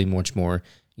was really much more,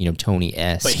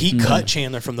 Tony-esque. But he cut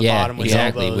Chandler from the yeah, bottom with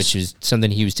exactly, elbows. which is something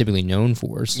he was typically known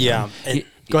for. So. Yeah. And,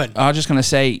 go ahead. I was just gonna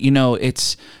say,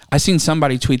 I seen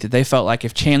somebody tweet that they felt like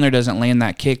if Chandler doesn't land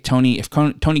that kick, Tony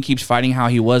keeps fighting how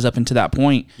he was up until that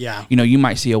point, Yeah. you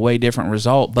might see a way different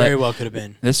result. But Very well could have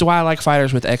been. this is why I like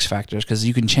fighters with X factors, because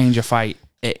you can change a fight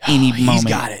at any He's moment.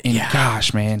 got it, And yeah.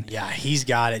 gosh, man. Yeah, he's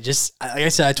got it. Just like I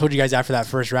said, I told you guys after that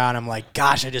first round, I'm like,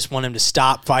 gosh, I just want him to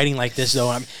stop fighting like this,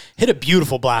 though. Hit a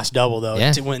beautiful blast double, though,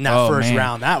 Yeah. to win that Oh, first man.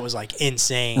 round. That was like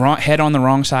insane. Head on the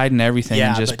wrong side and everything,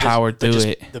 and just but powered but through just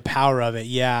it. The power of it,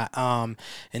 yeah.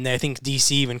 And I think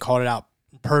DC even called it out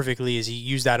perfectly as he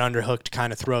used that underhook to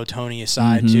kind of throw Tony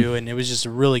aside Mm-hmm. too, and it was just a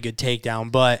really good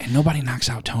takedown. But And nobody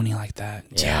knocks out Tony like that.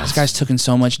 Yeah. This guy's taken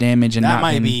so much damage, and that not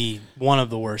might been, be one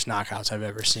of the worst knockouts I've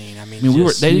ever seen. I mean, I mean,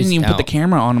 just- they He's didn't even put the out.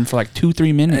 camera on him for like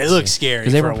 2-3 minutes. it looked scary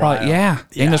because they for were a probably while.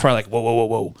 Dana's probably like,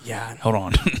 whoa, Yeah. hold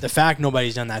on. The fact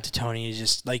nobody's done that to Tony is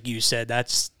just like you said.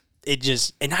 That's it.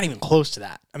 Just and not even close to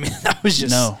that. I mean, that was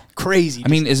just No. crazy. I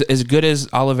mean, as good as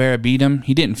Oliveira beat him,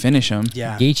 he didn't finish him.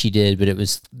 yeah, Gaethje did, but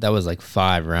that was like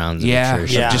 5 rounds. Yeah, of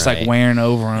Yeah. just like wearing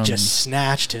over him. just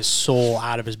snatched his soul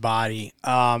out of his body.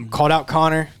 Called out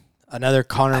Conor. Another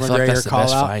Conor I feel like McGregor that's the call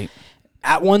best out fight.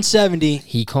 at 170.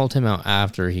 He called him out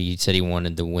after he said he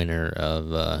wanted the winner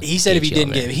of. He said if he Gaethje didn't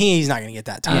Oliveira. get, he's not going to get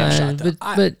that title shot. Though.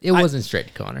 but it wasn't straight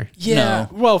to Conor. Yeah, No.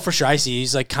 well, for sure. I see.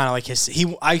 He's like kind of like his.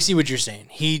 I see what you're saying.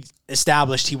 He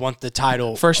established he wants the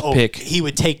title First pick. He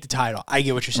would take the title. I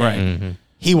get what you're saying. Right.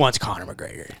 He wants Conor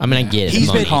McGregor. I mean, I get it. He's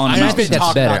money. been calling I him just out. think He's been that's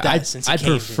talking better. about that since he I came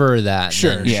prefer that.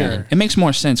 Sure, than- Yeah, sure. it makes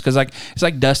more sense because it's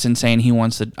like Dustin saying he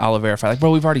wants the Oliveira fight. Like, bro,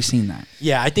 we've already seen that.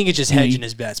 Yeah, I think it's just You know, hedging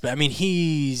his bets. But I mean,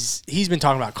 he's been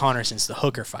talking about Conor since the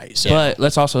Hooker fight. So But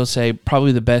let's also say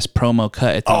probably the best promo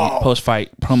cut at the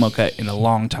post-fight promo cut in a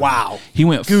long time. Wow. He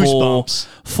went Goosebumps.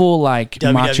 full like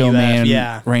WWF, Macho Man,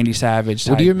 yeah. Randy Savage.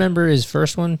 Well, do you type. remember his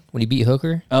first one when he beat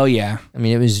Hooker? Oh yeah. I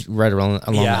mean, it was right along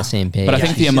Yeah. that same page. But I Yeah,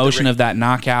 think he the did the emotion Ric- of that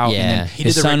knockout, Yeah. and then He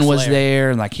his did the son Ric was Flair. there,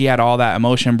 and like he had all that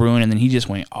emotion brewing, and then he just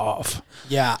went off.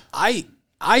 yeah, I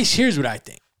here's what I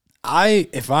think.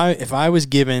 If I was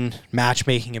given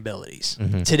matchmaking abilities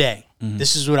today,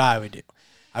 this is what I would do.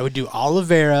 I would do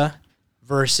Oliveira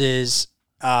versus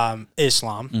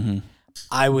Islam.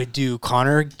 I would do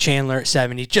Conor Chandler at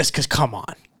 70 just because come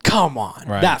on.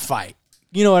 Right. That fight.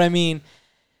 You know what I mean?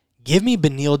 Give me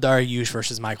Beneil Dariush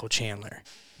versus Michael Chandler.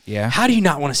 Yeah. How do you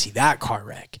not want to see that car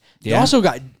wreck? You Yeah. also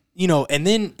got, and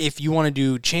then if you want to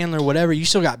do Chandler, whatever, you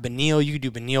still got Beneil. You could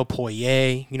do Beneil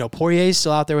Poirier. Poirier's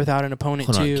still out there without an opponent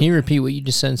Hold on. too. Can you repeat what you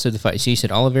just said? So the fight. So you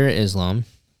said Oliveira Islam.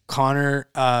 Conor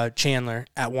Chandler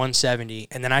at 170,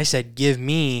 and then I said give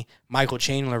me Michael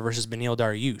Chandler versus Beneil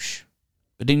Dariush.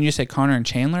 But didn't you say Connor and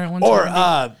Chandler at one Or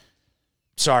time?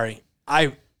 sorry,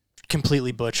 I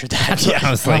completely butchered that. what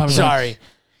I was like. Sorry.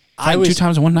 I Fighting was 2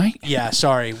 times in one night? Yeah,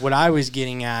 sorry. What I was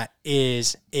getting at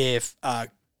is if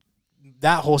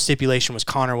that whole stipulation was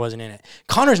Conor wasn't in it.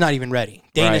 Conor's not even ready.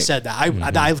 Dana Right. said that.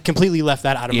 I completely left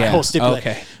that out of my Yeah, whole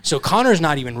stipulation. okay. So Conor's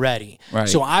not even ready. Right.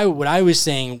 So what I was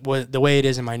saying was the way it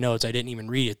is in my notes, I didn't even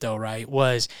read it though, right?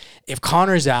 Was if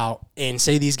Conor's out and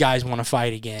say these guys want to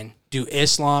fight again, do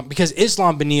Islam, because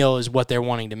Islam Beneil is what they're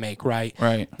wanting to make, right?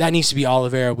 Right. That needs to be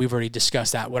Oliveira. We've already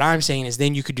discussed that. What I'm saying is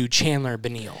then you could do Chandler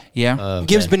Beneil. Yeah. Okay.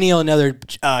 Gives Beneil another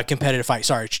competitive fight.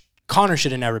 Sorry, Conor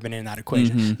should have never been in that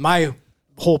equation. Mm-hmm. My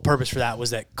whole purpose for that was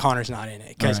that Conor's not in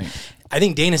it because Right. I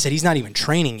think Dana said he's not even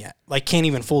training yet. Like can't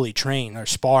even fully train or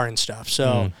spar and stuff.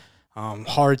 So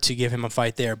hard to give him a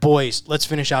fight there. Boys, let's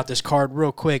finish out this card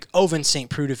real quick. Ovince St.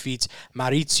 Preux defeats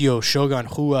Maurizio Shogun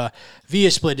Rua via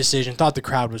split decision. Thought the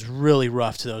crowd was really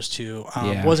rough to those two.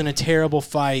 Yeah. Wasn't a terrible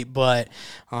fight, but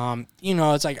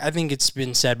it's like I think it's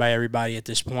been said by everybody at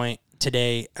this point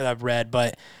today that I've read,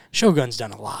 but Shogun's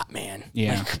done a lot, man.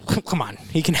 Yeah. Like, come on.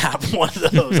 He can have one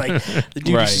of those. Like the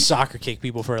dude Right. used to soccer kick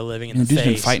people for a living in The the dude's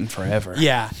face. been fighting forever.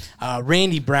 Yeah.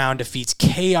 Randy Brown defeats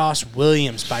Chaos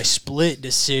Williams by split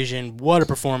decision. What a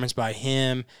performance by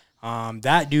him.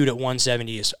 That dude at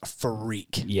 170 is a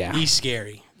freak. Yeah. He's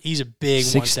scary. He's a big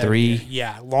 6'3". 170.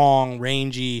 Yeah, long,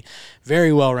 rangy,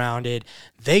 very well-rounded.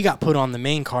 They got put on the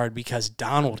main card because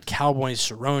Donald Cowboy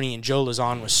Cerrone and Joe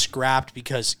Lazon was scrapped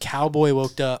because Cowboy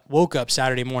woke up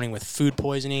Saturday morning with food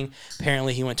poisoning.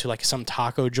 Apparently he went to like some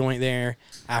taco joint there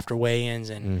after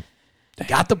weigh-ins and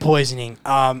got the poisoning.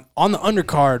 On the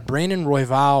undercard, Brandon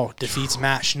Royval defeats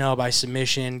Matt Schnell by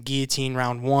submission, guillotine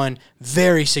round 1.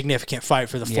 Very significant fight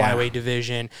for the Yeah. flyweight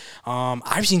division.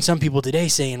 I've seen some people today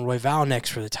saying Royval next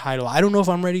for the title. I don't know if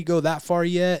I'm ready to go that far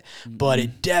yet, but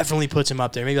it definitely puts him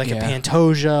up there. Maybe like a Yeah.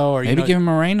 Pantoja or Maybe give him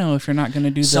Moreno if you're not going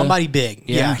to do somebody big.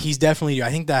 Yeah. Yeah. He's definitely.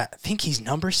 I think he's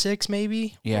number 6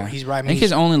 maybe. Yeah. Or he's right. I think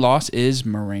his only loss is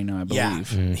Moreno, I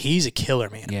believe. Yeah, he's a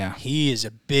killer, man. Yeah. He is a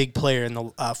big player in the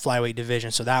flyweight division,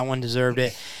 so that one deserved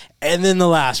it. And then the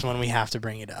last one, we have to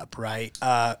bring it up, right?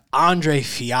 Andre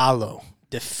Fiallo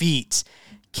defeats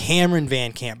Cameron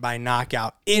Van Camp by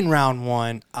knockout in round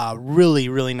 1. Really,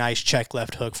 really nice check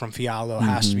left hook from Fiallo,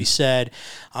 has to be said.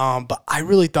 But I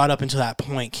really thought up until that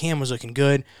point, Cam was looking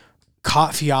good.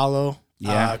 Caught Fiallo.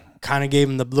 Yeah. Kind of gave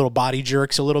him the little body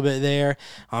jerks a little bit there.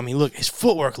 His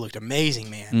footwork looked amazing,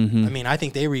 man. I mean, I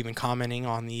think they were even commenting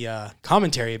on the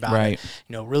commentary about it.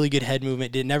 Really good head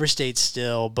movement. Never stayed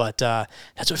still, but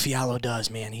that's what Fiallo does,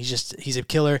 man. He's a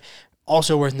killer.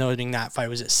 Also worth noting that fight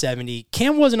was at 70.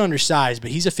 Cam wasn't undersized,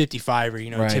 but he's a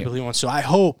 55er, typically one. So I'm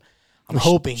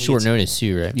hoping short notice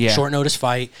too, right? Yeah. Short notice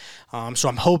fight. So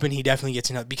I'm hoping he definitely gets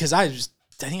enough, because I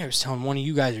think I was telling one of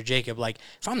you guys or Jacob, like,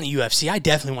 if I'm the UFC, I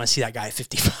definitely want to see that guy at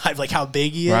 55, like how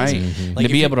big he is. Right. Like,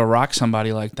 to be able to rock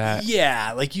somebody like that.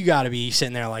 Yeah, like you got to be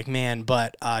sitting there like, man,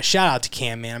 but shout out to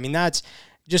Cam, man. I mean, that's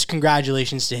just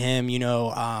congratulations to him,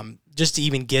 just to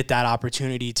even get that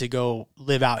opportunity to go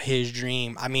live out his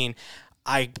dream. I mean,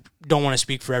 I don't want to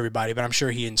speak for everybody, but I'm sure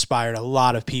he inspired a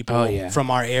lot of people from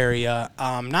our area.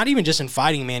 Not even just in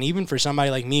fighting, man, even for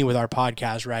somebody like me with our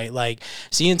podcast, right? Like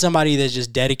seeing somebody that's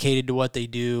just dedicated to what they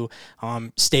do,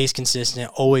 stays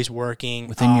consistent, always working.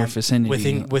 Within your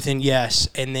vicinity. Within, yes.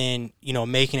 And then,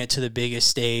 making it to the biggest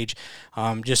stage.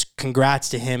 Just congrats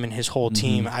to him and his whole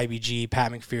team, IBG,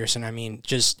 Pat McPherson. I mean,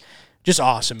 just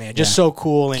awesome, man. Just so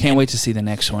cool. And can't wait to see the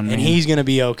next one. And he's going to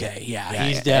be okay. Yeah,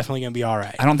 he's definitely going to be all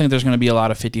right. I don't think there's going to be a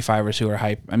lot of 55ers who are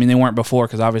hype. I mean, they weren't before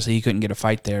because obviously he couldn't get a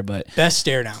fight there. But best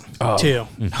stare down, too.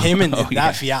 Him and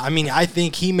Fiat. I mean, I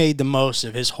think he made the most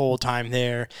of his whole time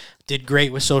there. Did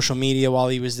great with social media while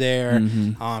he was there.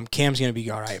 Cam's going to be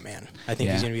all right, man. I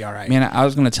think he's going to be all right. Man, I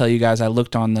was going to tell you guys, I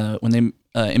looked on when they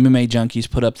MMA Junkies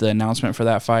put up the announcement for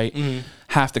that fight.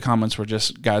 Half the comments were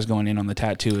just guys going in on the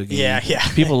tattoo again. Yeah.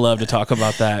 People love to talk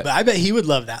about that. But I bet he would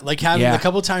love that. Like having a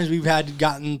couple times we've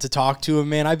gotten to talk to him,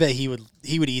 man. I bet he would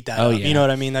eat that up. Yeah. You know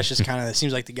what I mean? That's just kind of, it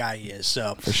seems like the guy he is.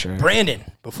 So for sure. Brandon,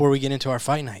 before we get into our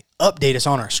fight night, update us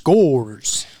on our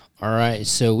scores. All right,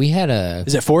 so we had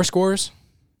Is it 4 scores?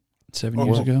 7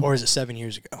 years ago? Or is it 7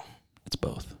 years ago? It's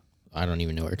both. I don't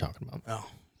even know what you're talking about. Oh,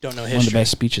 don't know history. One of the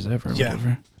best speeches ever. Or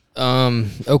whatever.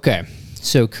 Okay.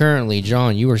 So currently,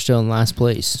 John, you are still in last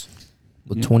place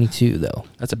with 22, though.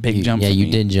 That's a big jump. Yeah, for you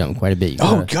me. did jump quite a bit.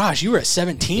 Gosh, you were at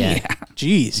 17. Yeah.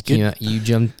 Jeez, good. You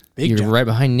jumped. You're jump. right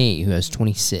behind Nate, who has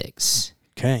 26.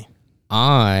 Okay.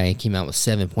 I came out with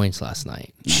 7 points last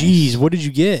night. Jeez, what did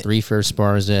you get? 3 for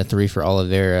Esparza, 3 for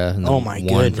Oliveira, and then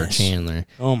 1 for Chandler.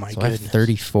 Oh my so I have goodness.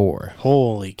 34.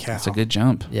 Holy cow. That's a good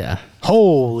jump. Yeah.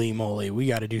 Holy moly, we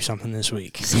got to do something this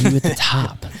week. See you at the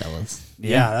top, fellas.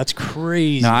 Yeah, that's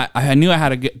crazy. No, I knew I had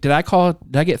to get. Did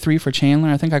I get 3 for Chandler?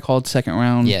 I think I called second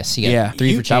round. Yes, you got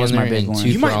 3 for Chandler. That was my big and one. 2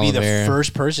 You for might be Oliveira. the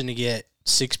first person to get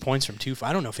 6 points from 2.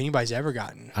 I don't know if anybody's ever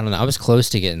gotten. I don't know. I was close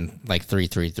to getting like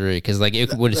 3-3-3 because like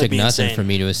it would have took be nothing insane. for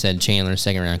me to have said Chandler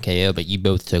second round KO, but you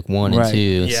both took 1 Right. and 2.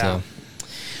 Yeah. So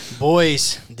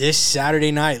Boys, this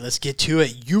Saturday night, let's get to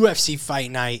it. UFC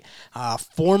Fight Night.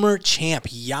 Former champ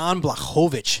Jan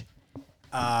Blachowicz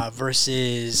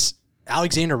versus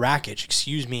Alexander Rakic.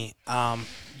 Excuse me.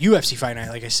 UFC Fight Night,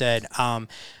 like I said.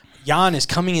 Jan is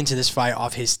coming into this fight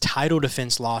off his title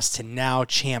defense loss to now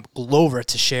champ Glover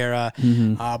Teixeira.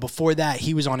 Before that,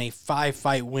 he was on a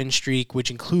 5-fight win streak, which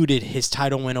included his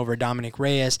title win over Dominic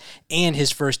Reyes and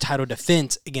his first title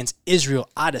defense against Israel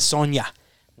Adesanya,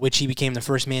 which he became the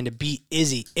first man to beat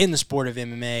Izzy in the sport of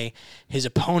MMA. His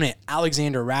opponent,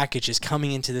 Alexander Rakic, is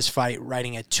coming into this fight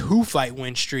riding a 2-fight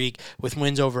win streak with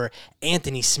wins over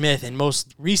Anthony Smith and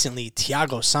most recently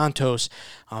Thiago Santos.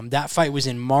 That fight was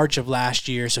in March of last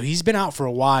year, so he's been out for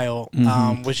a while,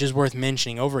 which is worth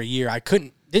mentioning, over a year.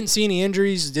 Didn't see any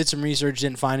injuries, did some research,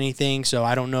 didn't find anything, so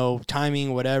I don't know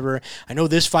timing, whatever. I know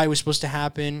this fight was supposed to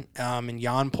happen, and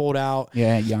Jan pulled out.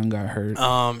 Yeah, Jan got hurt.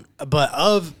 But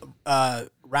of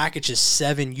Rakic's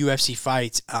 7 UFC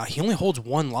fights, he only holds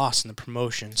 1 loss in the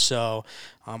promotion, so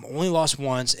only lost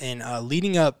once. And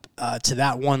leading up to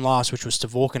that 1 loss, which was to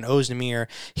Volkan Ozdemir,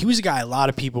 he was a guy a lot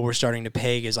of people were starting to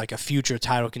peg as like a future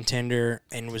title contender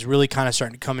and was really kind of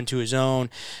starting to come into his own.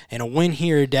 And a win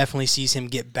here definitely sees him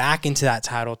get back into that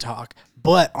title talk.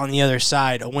 But on the other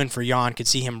side, a win for Jan could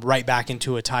see him right back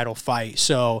into a title fight.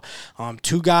 So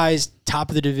 2 guys, top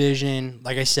of the division.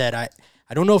 Like I said, I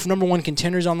don't know if number 1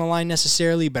 contender's on the line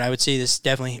necessarily, but I would say this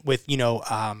definitely with,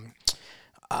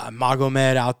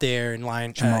 Magomed out there in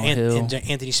line,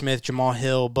 Anthony Smith, Jamal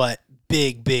Hill, but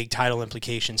big title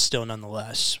implications still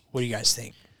nonetheless. What do you guys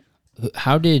think?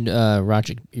 how did how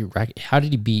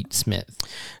did he beat Smith?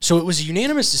 So it was a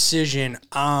unanimous decision.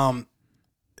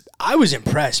 I was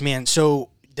impressed, man. So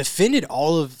defended it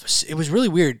was really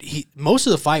weird. Most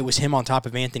of the fight was him on top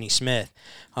of Anthony Smith,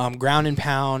 ground and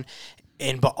pound.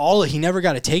 but he never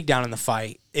got a takedown in the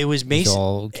fight. It was It's basically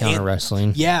all counter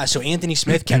wrestling. Yeah, so Anthony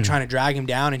Smith kept trying to drag him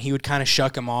down, and he would kind of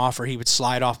shuck him off, or he would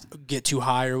slide off, get too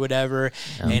high or whatever,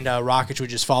 and Rakic would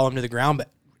just follow him to the ground. But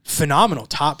phenomenal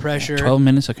top pressure. 12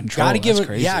 minutes of control. Got to give That's him,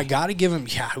 crazy. got to give him.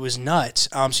 Yeah, it was nuts.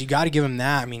 So you got to give him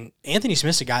that. I mean, Anthony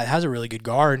Smith's a guy that has a really good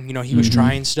guard. You know, he was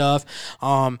trying stuff.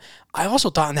 I also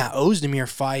thought in that Ozdemir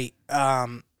fight,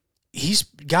 he's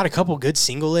got a couple good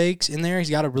single legs in there. He's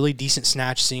got a really decent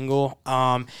snatch single.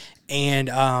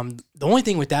 The only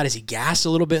thing with that is he gassed a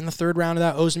little bit in the third round of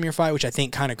that Ozdemir fight, which I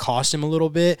think kind of cost him a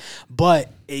little bit. But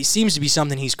it seems to be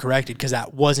something he's corrected because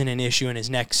that wasn't an issue in his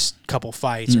next couple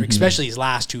fights, or especially his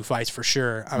last 2 fights for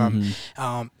sure.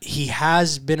 He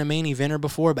has been a main eventer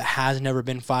before, but has never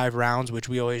been 5 rounds, which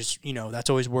we always, that's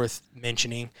always worth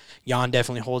mentioning. Jan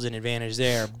definitely holds an advantage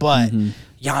there. But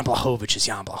Jan Blachowicz is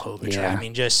Jan Blachowicz. Yeah. Right? I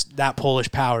mean, just that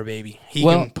Polish power, baby. He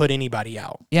can put anybody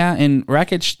out. Yeah, and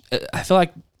Rakic, I feel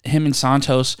like him and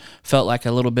Santos felt like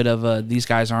a little bit of these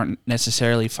guys aren't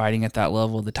necessarily fighting at that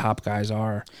level the top guys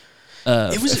are.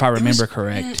 If I remember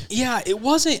correct. Yeah, it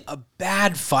wasn't a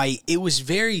bad fight. It was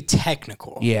very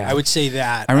technical. Yeah. I would say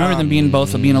that. I remember them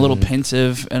being a little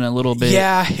pensive and a little bit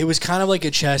Yeah, it was kind of like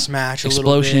a chess match.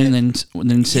 explosion,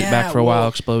 then sit back for a while, well,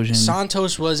 explosion.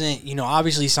 Santos wasn't,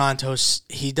 obviously Santos,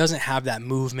 he doesn't have that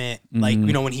movement like,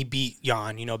 when he beat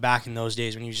Jan, back in those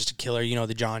days when he was just a killer,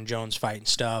 the John Jones fight and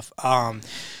stuff.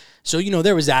 So,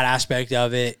 there was that aspect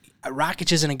of it.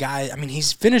 Rakic isn't a guy, I mean,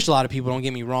 he's finished a lot of people, don't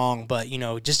get me wrong, but,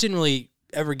 just didn't really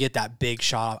ever get that big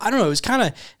shot. I don't know,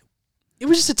 it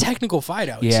was just a technical fight,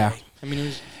 I would say. I mean, it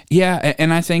was... Yeah,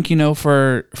 and I think,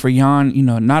 for Jan,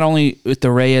 not only with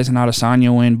the Reyes and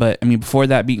Adesanya win, but, I mean, before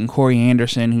that, beating Corey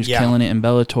Anderson, who's killing it in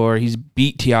Bellator. He's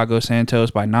beat Thiago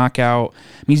Santos by knockout.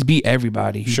 I mean, he's beat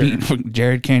everybody. He's beat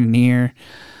Jared Cannonier.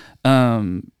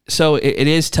 So it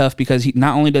is tough because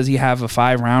not only does he have a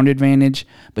 5-round advantage,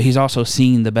 but he's also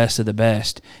seen the best of the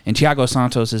best. And Thiago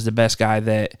Santos is the best guy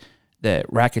that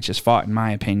Rakic has fought, in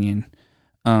my opinion.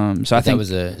 So I think that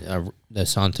was a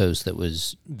Santos that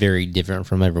was very different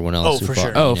from everyone else. Oh, for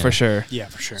sure. For sure. Yeah,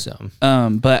 for sure. So,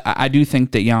 but I do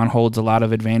think that Jan holds a lot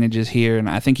of advantages here, and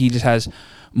I think he just has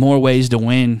more ways to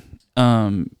win.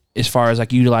 As far as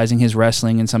like utilizing his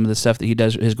wrestling and some of the stuff that he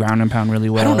does, his ground and pound really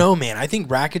well. I don't know, man. I think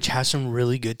Rakic has some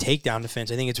really good takedown defense.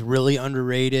 I think it's really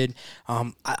underrated.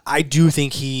 I do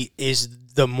think he is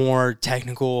the more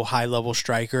technical, high-level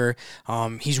striker.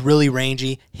 He's really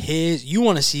rangy. You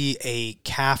want to see a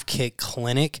calf kick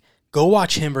clinic? Go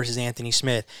watch him versus Anthony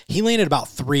Smith. He landed about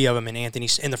 3 of them in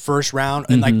the first round,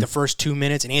 in like the first 2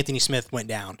 minutes, and Anthony Smith went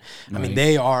down. Right. I mean,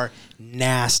 they are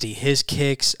nasty. His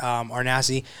kicks are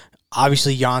nasty.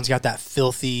 Obviously, Jan's got that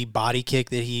filthy body kick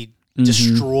that he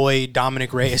destroyed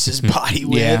Dominic Reyes' body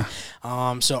with.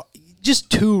 So just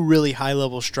 2 really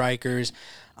high-level strikers.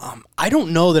 I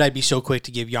don't know that I'd be so quick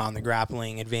to give Jan the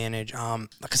grappling advantage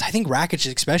because I think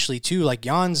Rakic especially, too. Like,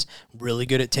 Jan's really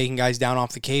good at taking guys down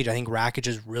off the cage. I think Rakic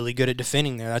is really good at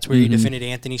defending there. That's where he defended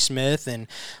Anthony Smith. And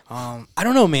I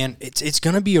don't know, man. It's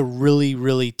going to be a really,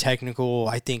 really technical,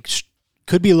 I think,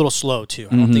 could be a little slow, too.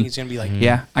 I don't think it's going to be like...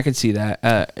 Yeah, I could see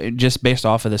that. Just based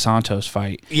off of the Santos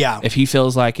fight. Yeah. If he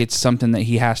feels like it's something that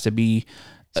he has to be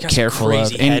careful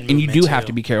of. And you do have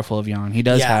to be careful of Jan. He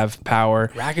does have power.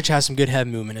 Rakic has some good head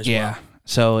movement as well. Yeah.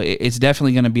 So it's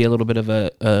definitely going to be a little bit of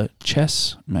a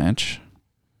chess match.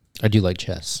 I do like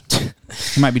chess.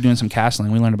 He might be doing some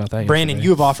castling. We learned about that Brandon, yesterday. you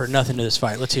have offered nothing to this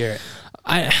fight. Let's hear it.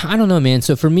 I don't know, man.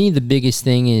 So for me, the biggest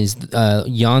thing is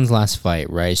Jan's last fight,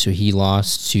 right? So he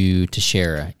lost to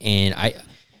Teixeira, and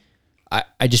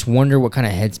I just wonder what kind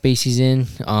of headspace he's in,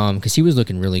 because he was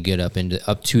looking really good up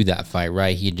to that fight,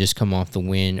 right? He had just come off the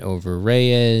win over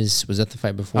Reyes. Was that the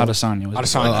fight before? Adesanya.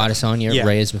 Adesanya. Yeah.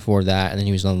 Reyes before that, and then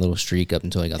he was on a little streak up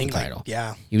until he got the title.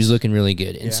 He was looking really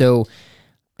good, and so.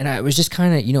 And I was just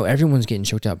kind of, everyone's getting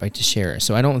choked out by Teixeira.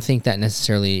 So I don't think that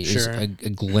necessarily is a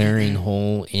glaring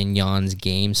hole in Jan's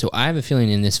game. So I have a feeling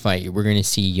in this fight, we're going to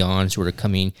see Jan sort of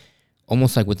coming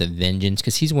almost like with a vengeance,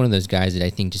 because he's one of those guys that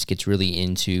I think just gets really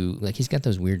into, like, he's got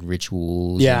those weird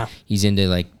rituals. Yeah. He's into,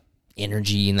 like,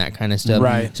 energy and that kind of stuff.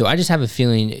 Right. So I just have a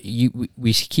feeling,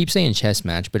 we keep saying chess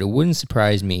match, but it wouldn't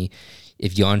surprise me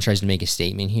if Jan tries to make a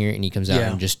statement here and he comes out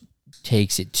and just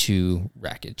takes it to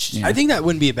Rakic. I think that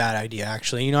wouldn't be a bad idea,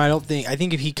 actually. I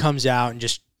think if he comes out and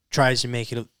just tries to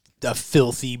make it a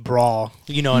filthy brawl,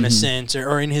 in a sense,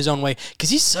 or in his own way,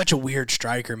 because he's such a weird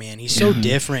striker, man. He's so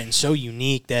different and so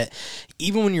unique that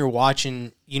even when you're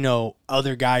watching,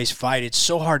 other guys fight, it's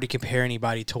so hard to compare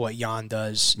anybody to what Jan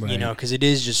does, because it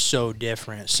is just so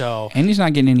different. So, and he's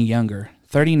not getting any younger.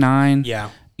 39.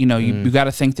 Yeah. you know, you got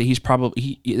to think that he's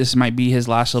probably this might be his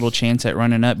last little chance at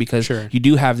running up because you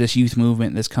do have this youth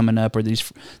movement that's coming up or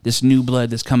this new blood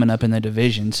that's coming up in the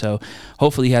division. So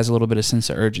hopefully he has a little bit of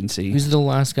sense of urgency. Who's the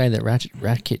last guy that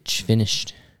Rakic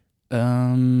finished?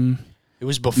 It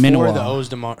was before Manuel. the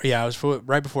Ozdemir. Yeah, it was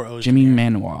right before Ozdemir. Jimmy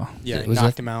Manuel. Yeah, Was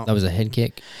knocked that, him out. That was a head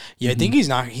kick. Yeah, I think he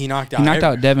knocked out. He knocked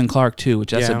out Devin Clark too,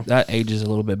 which Yeah. that age is a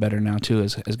little bit better now too,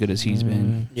 as good as he's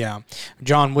been. Yeah,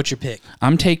 John, what's your pick?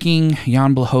 I'm taking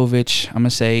Jan Blachowicz. I'm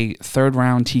gonna say 3rd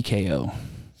round TKO.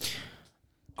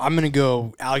 I'm gonna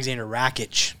go Alexander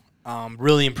Rakic.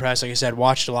 Really impressed. Like I said,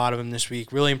 watched a lot of him this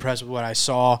week. Really impressed with what I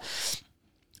saw.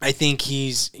 I think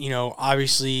he's,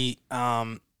 obviously.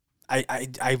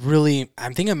 I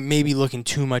think I'm maybe looking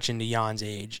too much into Jan's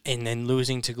age, and then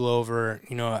losing to Glover.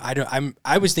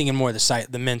 I was thinking more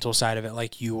the mental side of it,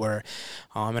 like you were,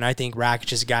 and I think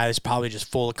Rakic is a guy that's probably just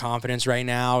full of confidence right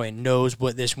now and knows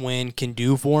what this win can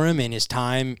do for him in his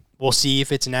time. We'll see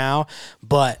if it's now,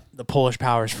 but the Polish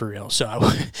power is for real. So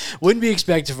I wouldn't be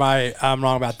expected if I'm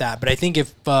wrong about that. But I think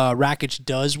if Rakic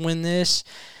does win this.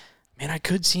 Man, I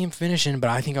could see him finishing, but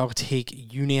I think I'll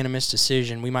take unanimous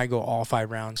decision. We might go all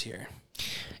 5 rounds here.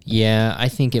 Yeah, I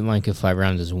think it might go 5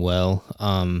 rounds as well.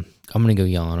 I'm going to go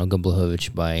Jan. I'll go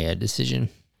Blachowicz by a decision.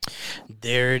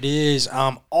 There it is.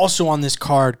 Also on this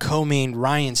card, co-main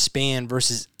Ryan Spann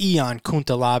versus Ion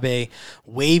Kuntalabe.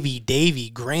 Wavy Davy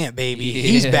Grant, baby. Yeah.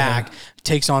 He's back.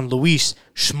 Takes on Luis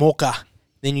Smolka.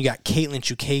 Then you got Caitlin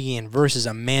Chukagian versus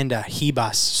Amanda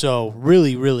Hebas. So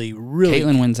really, really, really.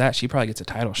 Caitlin wins that. She probably gets a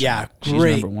title shot. Yeah, She's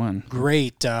great. number 1.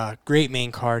 Great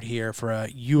main card here for a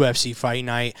UFC fight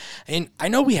night. And I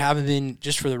know we haven't been,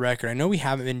 just for the record,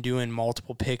 doing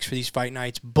multiple picks for these fight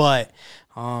nights, but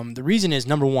the reason is,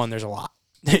 number one, there's a lot.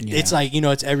 It's like,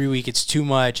 it's every week, it's too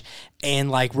much. And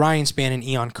like Ryan Spann and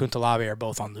Ion Kuntalabe are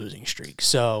both on losing streaks.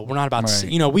 So we're not about to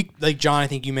see, we, like John, I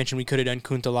think you mentioned we could have done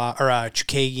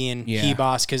Chukagian,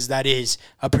 Hebas, because that is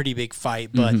a pretty big fight.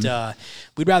 But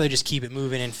we'd rather just keep it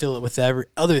moving and fill it with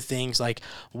other things like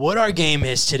what our game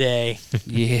is today.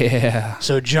 Yeah.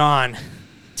 So John,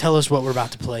 tell us what we're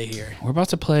about to play here. We're about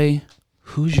to play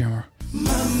Who's Your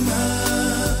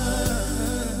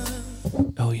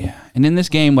Oh, yeah. And in this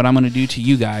game, what I'm going to do to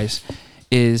you guys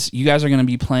is you guys are going to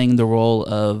be playing the role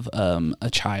of a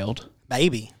child.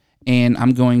 Baby. And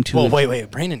I'm going to... Well, wait.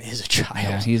 Brandon is a child.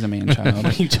 Yeah, he's a man-child.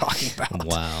 What are you talking about?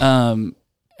 Wow.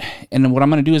 And then what I'm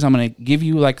going to do is I'm going to give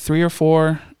you like 3 or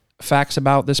 4 facts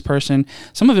about this person.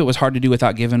 Some of it was hard to do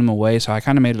without giving them away, so I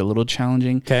kind of made it a little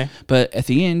challenging. Okay. But at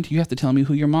the end, you have to tell me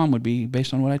who your mom would be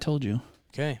based on what I told you.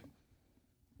 Okay.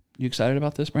 You excited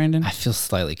about this, Brandon? I feel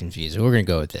slightly confused. We're going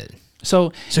to go with it.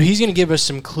 So he's going to give us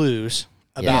some clues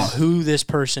about Yes. who this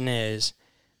person is,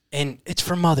 and it's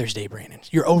for Mother's Day, Brandon.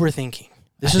 You're overthinking.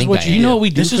 This I is think what I you am. you do. know what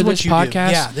we do This for is what this you do.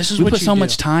 podcast? Yeah, this is we what put you so do.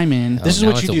 much time in. This is now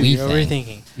what it's you a do. we You're thing.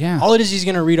 overthinking. Yeah. All it is, he's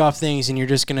going to read off things, and you're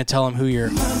just going to tell him who your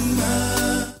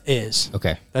is.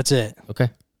 Okay. That's it. Okay.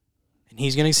 And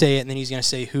he's going to say it, and then he's going to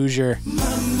say, who's your...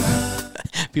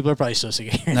 People are probably so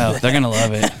sick of hearing No, that. they're going to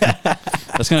love it.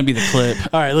 That's going to be the clip.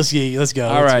 All right, let's go.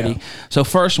 Alrighty. So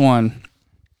first one.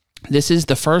 This is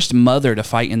the first mother to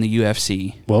fight in the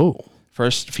UFC. Whoa.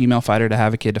 First female fighter to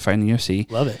have a kid to fight in the UFC.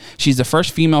 Love it. She's the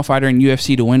first female fighter in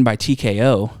UFC to win by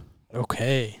TKO.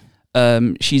 Okay.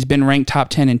 She's been ranked top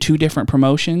 10 in 2 different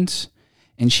promotions,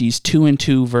 and she's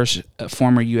 2-2 versus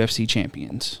former UFC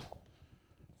champions.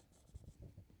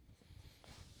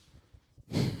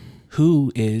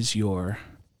 Who is your...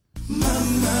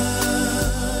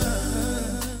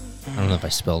 I don't know if I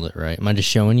spelled it right. Am I just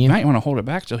showing you? You might want to hold it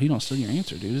back so he don't steal your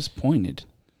answer, dude. It's pointed.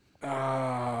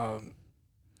 Can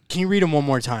you read them one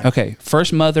more time? Okay,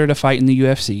 first mother to fight in the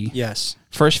UFC. Yes.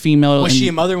 First female... Was in- she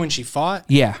a mother when she fought?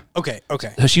 Yeah. Okay.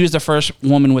 So she was the first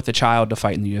woman with a child to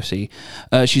fight in the UFC.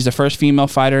 She's the first female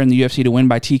fighter in the UFC to win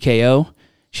by TKO.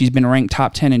 She's been ranked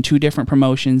top 10 in 2 different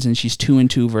promotions, and she's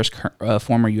 2-2 versus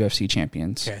former UFC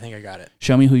champions. Okay, I think I got it.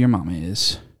 Show me who your mama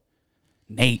is.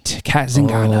 Nate Kat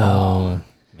Zingano. Oh,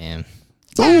 man.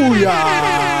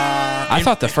 I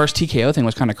thought the first TKO thing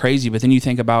was kind of crazy, but then you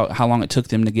think about how long it took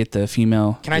them to get the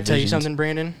female. Can I tell you divisions. something,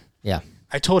 Brandon? Yeah.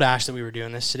 I told Ash that we were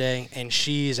doing this today, and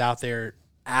she's out there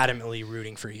adamantly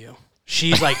rooting for you.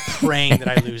 She's like praying that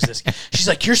I lose this. She's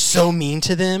like, you're so mean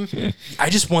to them. I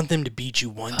just want them to beat you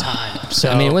one time. So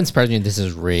I mean, it wouldn't surprise me if this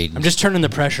is rigged. I'm just turning the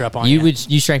pressure up on you.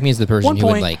 You strike me as the person 1 who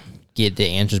would point. like get the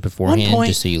answers beforehand point.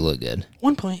 just so you look good.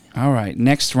 1 point. All right,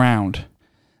 next round.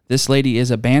 This lady is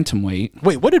a bantamweight.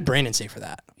 Wait, what did Brandon say for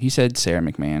that? He said Sarah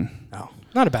McMahon. No,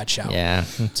 not a bad shout. Yeah.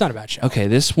 It's not a bad shout. Okay,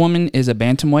 this woman is a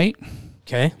bantamweight.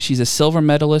 Okay. She's a silver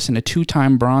medalist and a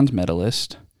 2-time bronze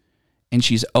medalist. And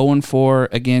she's 0-4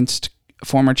 against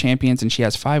former champions, and she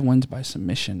has 5 wins by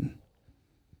submission.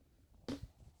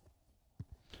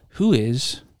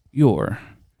 Who's your?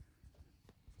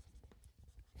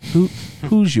 Thank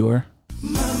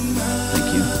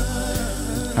you.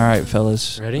 All right,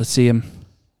 fellas. Ready? Let's see him.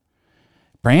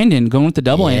 Brandon going with the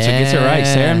double answer, gets it right.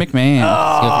 Sarah McMahon.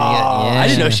 I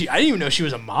didn't even know she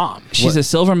was a mom. She's a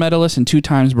silver medalist and 2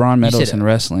 times bronze medalist in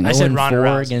wrestling. I said Ronda 0-4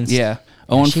 Rousey. against. Yeah.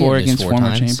 she 0-4 had against those 4 former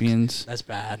times. champions. That's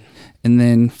bad. And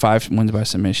then 5 wins by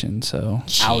submission. So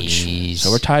Jeez.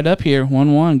 So we're tied up here,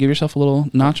 1-1. Give yourself a little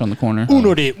notch on the corner.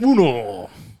 Uno de uno.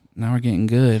 Now we're getting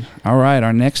good. All right,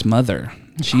 our next mother.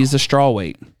 She's a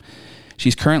strawweight.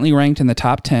 She's currently ranked in the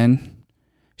top 10.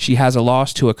 She has a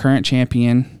loss to a current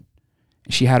champion.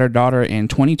 She had her daughter in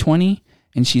 2020,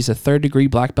 and she's a 3rd-degree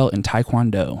black belt in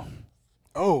Taekwondo.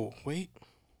 Oh, wait.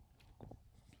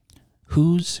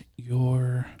 Who's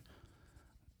your...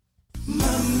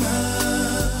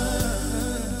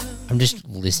 I'm just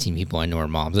listing people I know are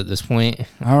moms at this point.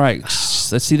 All right,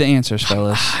 let's see the answers,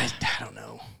 fellas. I don't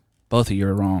know. Both of you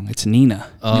are wrong. It's Nina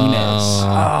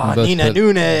Nunes. Both Nina put-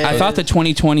 Nunes. I thought the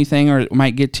 2020 thing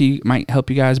might help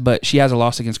you guys, but she has a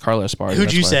loss against Carla Esparza. Who'd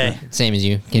That's you why I say? put- Same as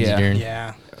you, Kinsey Yeah. Dern.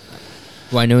 Yeah.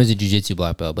 Well, I know he's a jiu-jitsu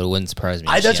black belt, but it wouldn't surprise me.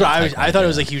 if That's she what had I thought it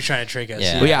was Taekwondo. like he was trying to trick us.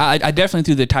 Yeah. Well, yeah, I definitely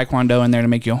threw the Taekwondo in there to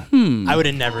make you go, I would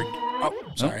have never. Oh,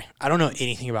 sorry. I don't know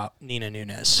anything about Nina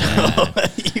Nunes. So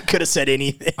you could have said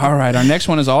anything. All right, our next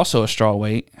one is also a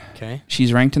strawweight. Okay.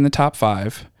 She's ranked in the top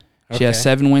 5. She has Okay.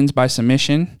 7 wins by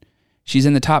submission. She's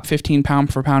in the top 15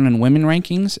 pound for pound in women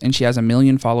rankings, and she has 1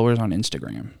 million followers on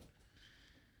Instagram.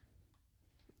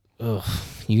 Ugh,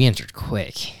 you answered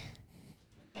quick.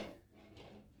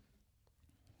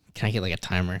 Can I get like a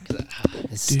timer? 'Cause,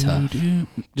 this is tough.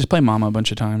 Just play Mama a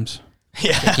bunch of times.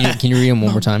 Yeah. Can you read them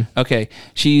one more time? Okay,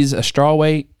 she's a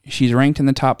strawweight. She's ranked in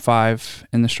the top 5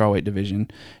 in the strawweight division.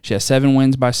 She has 7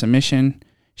 wins by submission.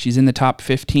 She's in the top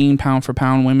 15 pound for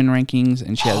pound women rankings,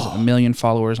 and she has 1 million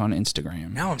followers on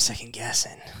Instagram. Now I'm second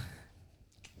guessing.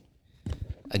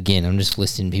 Again, I'm just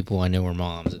listing people I know are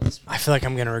moms at this point. I feel like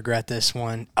I'm going to regret this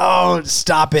one. Oh,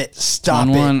 stop it. Stop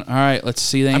it. 1-1. All right, let's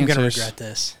see the I'm answers. going to regret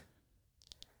this.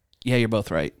 Yeah, you're both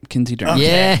right. Kinsey Dern.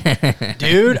 Okay. Yeah.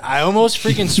 Dude, I almost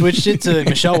freaking switched it to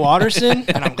Michelle Watterson,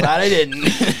 and I'm glad I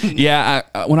didn't. Yeah,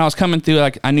 when I was coming through,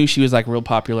 like I knew she was like real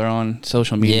popular on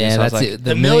social media. Yeah, so I was that's like, it.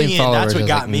 The million million, followers. that's what I was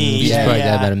got like, me. She's Yeah, probably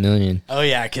yeah. got about 1 million. Oh,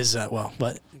 yeah, because,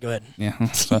 but go ahead.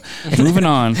 yeah. So moving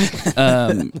on.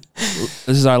 This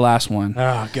is our last one.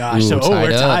 Oh, gosh. Ooh, So,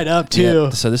 we're tied up, too. Yeah,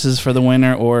 so this is for the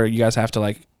winner, or you guys have to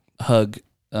like hug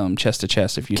chest to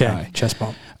chest if you tie. Chest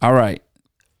bump. All right.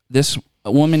 This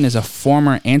woman is a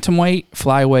former atomweight,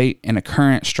 flyweight, and a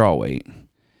current strawweight.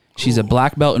 She's a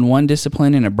black belt in one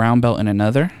discipline and a brown belt in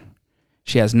another.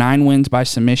 She has 9 wins by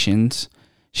submissions.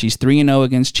 She's 3-0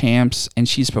 against champs, and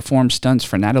she's performed stunts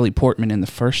for Natalie Portman in the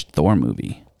first Thor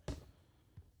movie,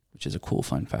 which is a cool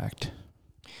fun fact.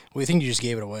 We think you just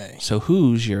gave it away. So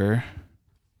who's your...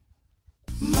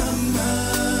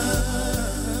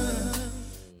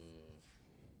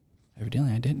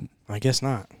 Evidently I didn't. I guess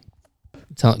not.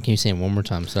 Can you say it one more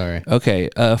time? Sorry. Okay,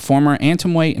 former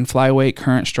atomweight and flyweight,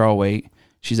 current strawweight.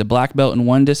 She's a black belt in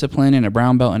one discipline and a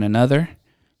brown belt in another.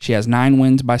 She has 9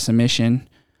 wins by submission,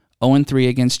 0-3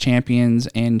 against champions,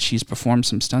 and she's performed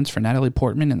some stunts for Natalie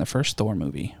Portman in the first Thor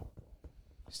movie.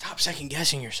 Stop second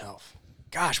guessing yourself.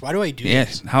 Gosh, why do I do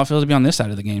Yes, this? how it feels to be on this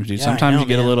side of the games, dude. Yeah, Sometimes I know, you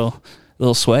get man. a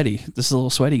little sweaty. This is a little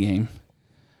sweaty game.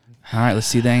 All right, let's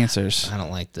see the answers. I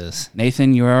don't like this.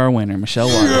 Nathan, you are our winner. Michelle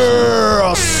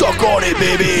Watterson. Suck on it,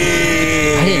 baby.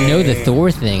 I didn't know the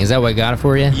Thor thing. Is that what got it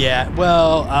for you? Yeah,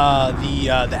 well, the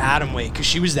atom weight, because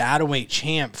she was the atom weight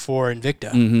champ for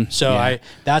Invicta. So yeah.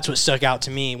 that's what stuck out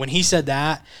to me when he said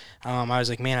that. I was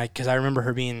like, man, because I remember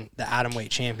her being the atom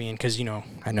weight champion. Because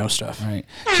I know stuff. Right.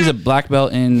 She's a black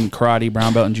belt in karate,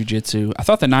 brown belt in jiu-jitsu. I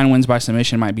thought the 9 wins by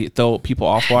submission might throw people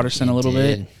off Watterson a little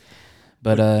bit.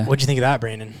 But What'd you think of that,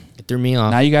 Brandon? It threw me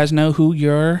off. now you guys know who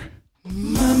your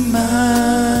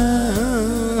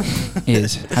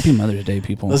is. Happy Mother's Day,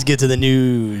 people. Let's get to the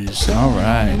news. All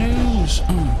right. News.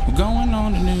 We're going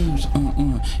on the news.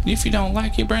 And if you don't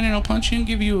like it, Brandon will punch you and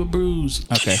give you a bruise.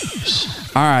 Okay.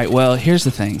 All right. Well, here's the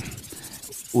thing.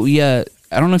 We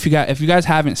I don't know if you guys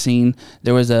haven't seen,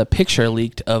 there was a picture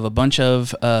leaked of a bunch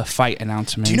of fight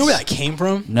announcements. Do you know where that came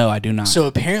from? No, I do not. So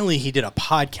apparently he did a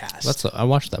podcast. I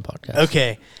watched that podcast.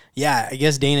 Okay. Yeah, I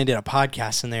guess Dana did a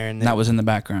podcast in there. And that was in the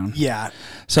background. Yeah.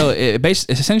 So it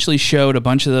essentially showed a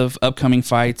bunch of upcoming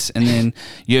fights, and then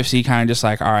UFC kind of just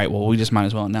like, all right, well, we just might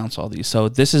as well announce all these. So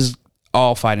this is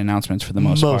all fight announcements for the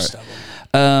most part. Most of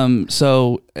them.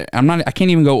 So I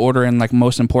can't even go order in like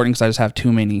most important because I just have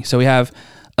too many. So we have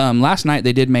Last night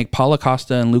they did make Paulo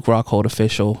Costa and Luke Rockhold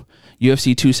official.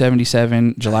 UFC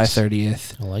 277, July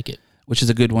 30th. I like it. Which is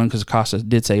a good one because Costa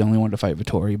did say he only wanted to fight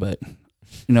Vettori, but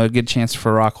a good chance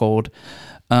for Rockhold.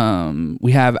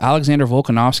 We have Alexander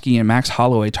Volkanovski and Max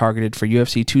Holloway targeted for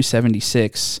UFC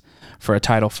 276 for a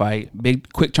title fight.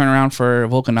 Big, quick turnaround for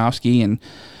Volkanovski, and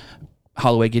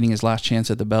Holloway getting his last chance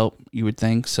at the belt, you would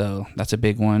think. So that's a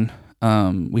big one.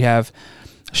 We have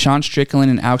Sean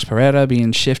Strickland and Alex Pereira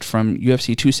being shifted from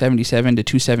UFC 277 to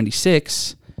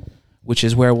 276, which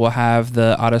is where we'll have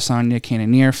the Adesanya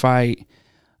Cannonier fight.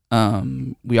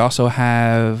 We also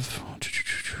have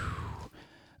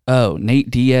Nate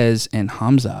Diaz and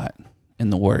Hamzat in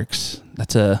the works.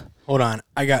 That's a hold on.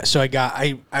 I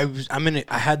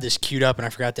had this queued up and I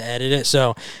forgot to edit it,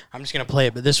 so I'm just gonna play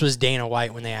it. But this was Dana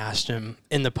White when they asked him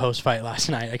in the post fight last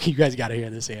night. You guys got to hear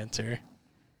this answer.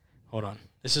 Hold on.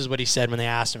 This is what he said when they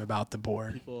asked him about the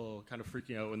board. People kind of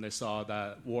freaking out when they saw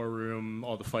that war room,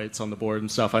 all the fights on the board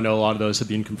and stuff. I know a lot of those have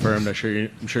been confirmed. I'm sure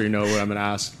you know what I'm going to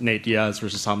ask. Nate Diaz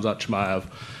versus Hamzat Chimaev.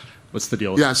 What's the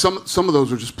deal? Yeah, some of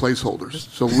those are just placeholders.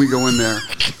 So when we go in there,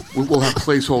 we'll have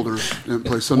placeholders in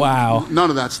place. So wow.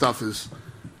 None of that stuff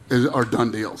are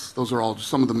done deals. Those are all.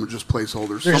 Some of them are just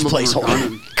placeholders. They're some just of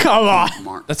them placeholders. Come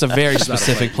on. That's a very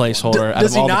specific placeholder out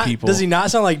of all the people. Does he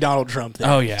not sound like Donald Trump there?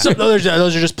 Oh, yeah. So those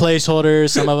are just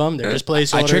placeholders. Some of them, they're just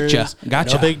placeholders. I tricked you.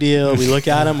 Gotcha. No big deal. We look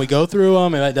at them, we go through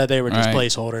them, and that they were just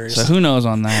placeholders. So who knows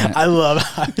on that? I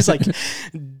was like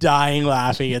dying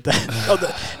laughing at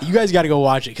that. You guys got to go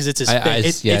watch it because it's the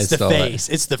face.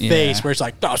 It's the face where it's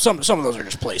like, oh, some of those are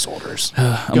just placeholders.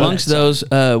 Amongst those,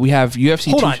 we have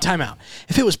UFC. Hold on, time out.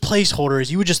 If it was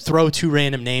placeholders, you would just throw two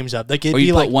random names up. Like it'd or you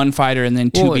be put like one fighter and then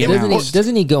two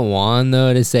doesn't he go on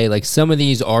though to say like some of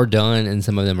these are done and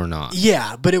some of them are not?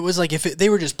 Yeah, but it was like if they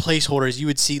were just placeholders, you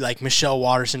would see like Michelle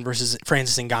Watterson versus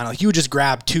Francis Ngannou. Like you would just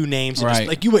grab two names, and just,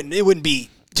 like it wouldn't be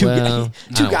two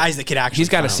guys that could actually. He's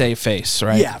got a save face,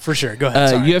 right? Yeah, for sure. Go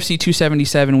ahead. UFC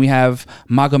 277, we have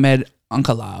Magomed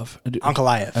Ankalaev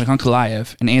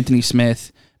and Anthony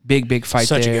Smith. Big fight.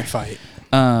 Such there. a good fight.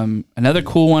 Another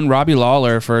cool one, Robbie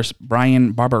Lawler versus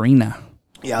Brian Barberena.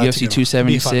 Yeah, UFC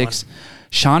 276.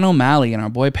 Sean O'Malley and our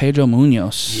boy Pedro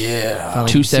Munoz. Yeah.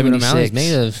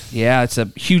 276. Yeah, it's a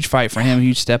huge fight for him,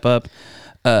 huge step up.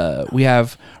 We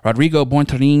have Rodrigo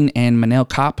Bontorin and Manel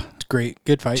Kape. Great.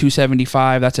 Good fight.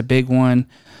 275. That's a big one.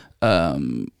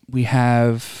 We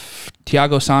have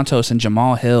Thiago Santos and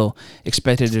Jamal Hill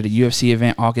expected at a UFC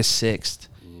event August 6th.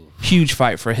 Huge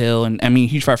fight for Hill, and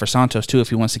huge fight for Santos too if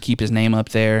he wants to keep his name up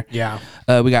there. Yeah.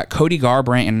 We got Cody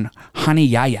Garbrandt and Hani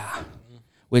Yahya,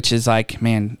 which is like,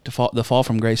 man, the fall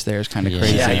from grace there is kind of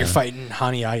crazy. Yeah, you're fighting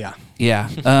Hani Yahya.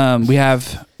 Yeah. We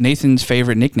have Nathan's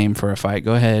favorite nickname for a fight.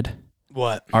 Go ahead.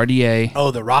 What? RDA.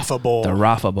 Oh, the Rafa Bowl. The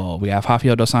Rafa Bowl. We have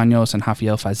Rafael Dos Anjos and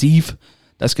Rafael Fiziev.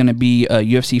 That's going to be a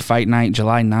UFC Fight Night,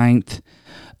 July 9th.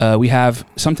 We have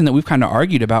something that we've kind of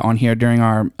argued about on here during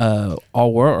our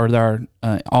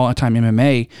all-time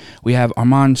MMA. We have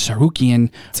Arman Sarukian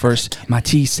versus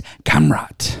Matisse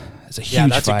Kamrat. It's a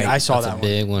huge fight. I saw that's that a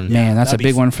big one. Man, that's a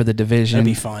big one for the division. That'd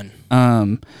be fun.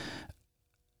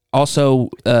 Also,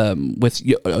 with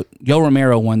Yo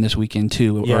Romero won this weekend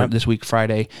too, or this week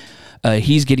Friday.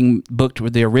 He's getting booked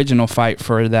with the original fight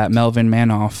for that Melvin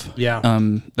Manoff. Yeah.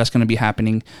 That's going to be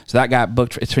happening. So that got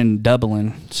booked. It's in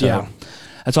Dublin. So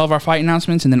that's all of our fight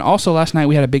announcements. And then also last night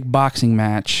we had a big boxing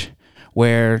match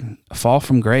where a fall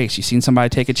from grace. You seen somebody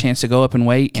take a chance to go up and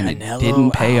weight, and it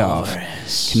didn't pay off.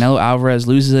 Canelo Alvarez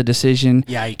loses a decision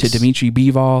to Dimitri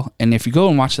Bivol. And if you go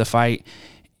and watch the fight,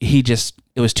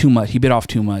 it was too much. He bit off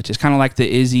too much. It's kind of like the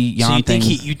Izzy Jan thing.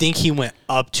 You think he went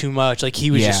up too much? Like he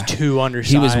was just too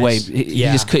undersized. He was he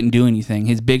just couldn't do anything.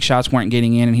 His big shots weren't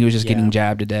getting in, and he was just getting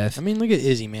jabbed to death. I mean, look at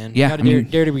Izzy, man. Yeah, you gotta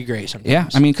dare to be great sometimes. Yeah,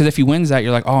 because if he wins that,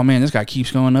 you're like, oh man, this guy keeps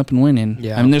going up and winning.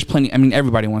 Yeah, there's plenty.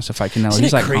 Everybody wants to fight Canelo.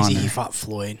 He's like crazy. Conor. He fought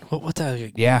Floyd. What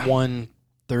the?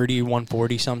 130,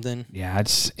 140 something. Yeah,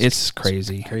 it's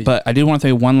crazy. But I do want to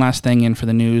throw one last thing in for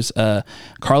the news.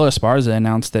 Carla Esparza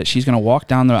announced that she's going to walk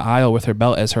down the aisle with her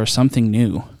belt as her something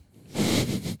new.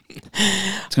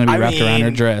 It's going to be wrapped around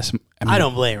her dress. I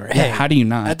don't blame her. Hey, how do you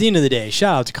not? At the end of the day,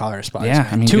 shout out to Carla Esparza. Yeah,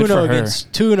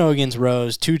 2-0 against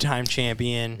Rose, 2-time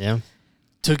champion. Yeah,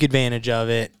 took advantage of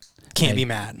it. Can't be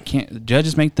mad.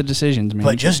 Judges make the decisions, man.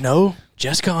 But just know,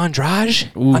 Jessica Andrade,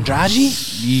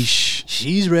 yeesh.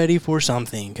 She's ready for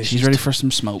something. She's ready for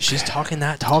some smoke. She's talking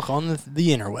that talk on the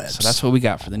interwebs. So that's what we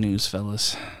got for the news,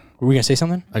 fellas. Were we going to say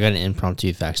something? I got an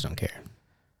impromptu facts don't care.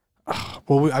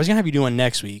 Well, I was going to have you do one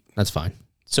next week. That's fine.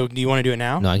 So do you want to do it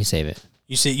now? No, I can save it.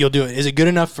 You say you'll do it. Is it good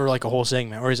enough for like a whole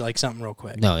segment, or is it like something real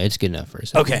quick? No, it's good enough for a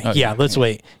second. Okay, let's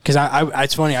wait. Because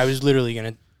it's funny. I was literally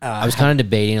going to I was kind of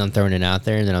debating on throwing it out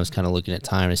there, and then I was kind of looking at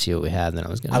time to see what we had, and then I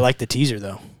was going I like the teaser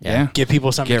though. Yeah. Give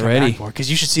people something Get to come ready. back for,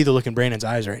 because you should see the look in Brandon's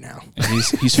eyes right now.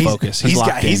 He's focused. He's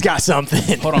locked in. He's got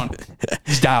something. Hold on.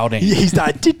 He's dialed in. He's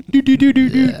not.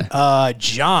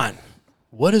 John,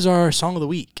 what is our song of the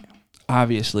week?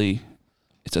 Obviously,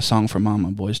 it's a song for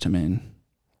Mama, Boys to Men.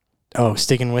 Oh,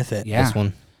 sticking with it. Yeah. this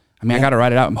one. I mean, I got to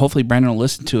write it out. Hopefully, Brandon will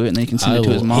listen to it, and then he can send it to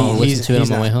his I'll mom. listen to it on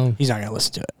my way home. He's not gonna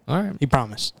listen to it. All right. He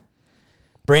promised.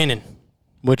 Brandon,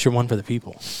 what's your one for the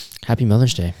people? Happy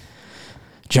Mother's Day.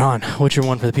 John, what's your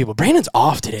one for the people? Brandon's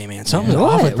off today, man. Something's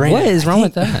off with What? Brandon. What is wrong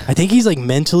with I that? think he's like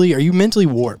mentally. Are you mentally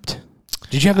warped?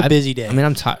 Did you have a busy day? I mean,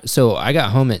 I'm tired. So I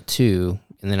got home at 2,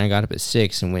 and then I got up at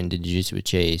 6 and went and did jiu-jitsu with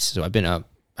Chase. So I've been up.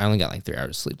 I only got like 3 hours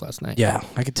of sleep last night. yeah,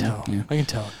 I could tell. I can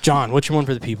tell. John, what's your one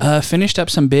for the people? Finished up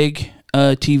some big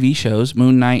TV shows,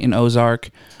 Moon Knight and Ozark.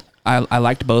 I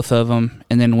liked both of them,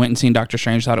 and then went and seen Doctor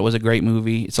Strange. Thought it was a great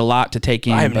movie. It's a lot to take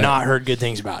in. I have but not heard good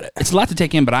things about it. It's a lot to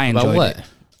take in, but I About enjoyed what? it.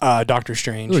 Doctor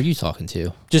Strange. Who are you talking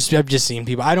to? I've just seen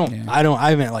people. I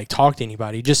haven't like talked to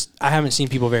anybody. I haven't seen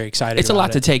people very excited. It's a about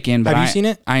lot to it. take in. But Have you seen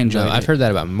it? I enjoyed No, it. I've heard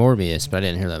that about Morbius, but I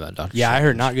didn't hear that about Doctor. Yeah, I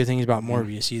heard not good things about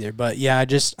Morbius either. But yeah,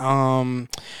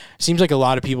 seems like a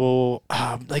lot of people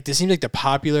like this. Seems like the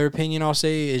popular opinion I'll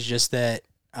say is just that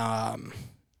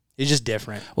it's just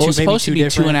different. Well, it's maybe supposed to be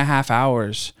different. 2.5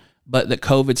 hours, but the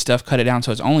COVID stuff cut it down,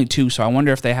 so it's only 2. So I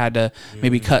wonder if they had to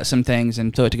maybe cut some things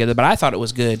and throw it together. But I thought it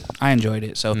was good. I enjoyed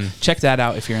it. So check that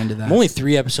out if you're into that. I'm only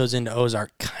 3 episodes into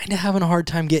Ozark. Kind of having a hard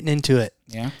time getting into it.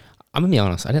 Yeah. I'm gonna be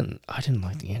honest. I didn't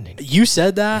like the ending. You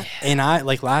said that, and I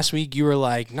like last week. You were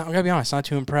like, "No, I gotta be honest, not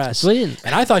too impressed." Well, I didn't-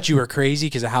 And I thought you were crazy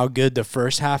because of how good the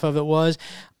first half of it was.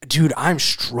 Dude, I'm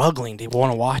struggling to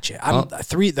want to watch it.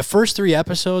 The first 3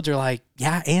 episodes are like,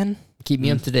 yeah, and Keep me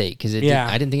up to date because Yeah.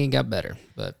 I didn't think it got better,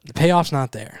 but the payoff's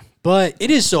not there. But it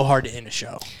is so hard to end a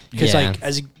show because, Yeah.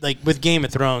 like with Game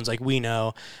of Thrones, like we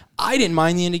know, I didn't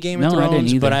mind the end of Game of No, I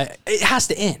Thrones, didn't but either. it has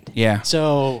to end. Yeah.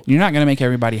 So You're not going to make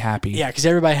everybody happy. yeah, because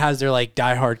everybody has their like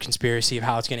diehard conspiracy of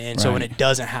how it's going to end. So when Right. it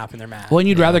doesn't happen, they're mad. Well, and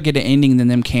you'd rather get an ending than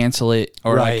them cancel it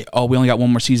or Right. like, oh, we only got one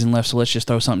more season left, so let's just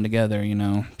throw something together, you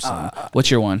know? So,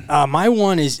 what's your one? My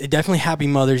one is definitely Happy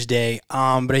Mother's Day,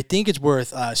 but I think it's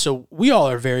worth. So we all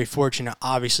are very fortunate,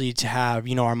 obviously, to have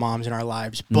our moms in our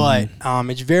lives. But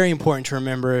it's very important to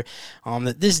remember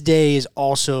that this day is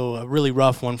also a really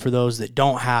rough one for those that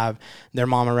don't have their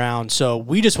mom around. So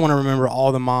we just want to remember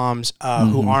all the moms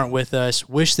who aren't with us.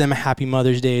 Wish them a Happy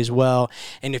Mother's Day as well.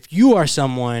 And if you are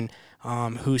someone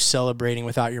who's celebrating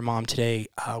without your mom today,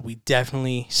 we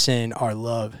definitely send our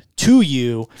love to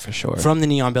you For sure. from the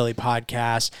Neon Belly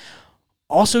podcast.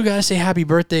 Also, gotta say happy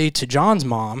birthday to John's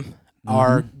mom,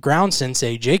 our ground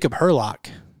sensei, Jacob Herlock.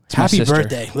 my Happy sister.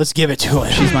 birthday. Let's give it to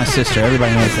him. She's my sister.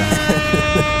 Everybody knows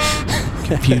that.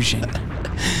 Confusion.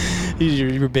 He's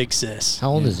your big sis. how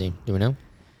old is he? Do we know?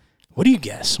 What do you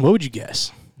guess? What would you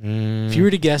guess? If you were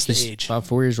to guess the He's age. about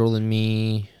 4 years older than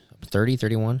me. 30,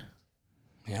 31.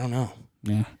 I don't know.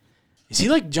 Yeah. Is he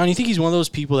like, John, you think he's one of those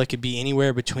people that could be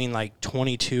anywhere between like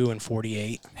 22 and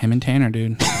 48? Him and Tanner,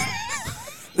 dude.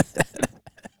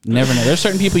 Never know. There's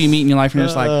certain people you meet in your life and you're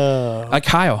just like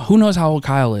Kyle. Who knows how old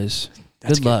Kyle is?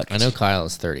 Good luck. I know Kyle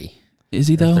is 30. Is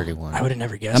he Or though? 31. I would have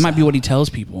never guessed That might be what he tells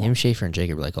people. Him, Schaefer, and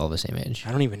Jacob are like all the same age.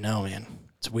 I don't even know, man.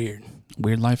 It's weird.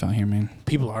 Weird life out here, man.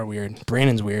 People are weird.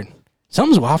 Brandon's weird.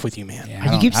 Something's off with you, man.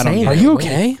 Yeah, You keep saying Are that. you Wait,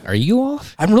 okay? Are you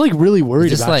off? I'm really worried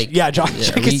Is this about like- you. Yeah, John, Yeah,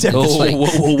 check are we- his temperature. It's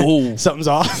like- whoa. Something's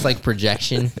off. It's like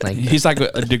projection. Like He's like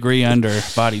a degree under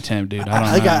body temp, dude.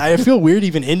 I don't know. I feel weird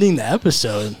even ending the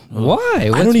episode.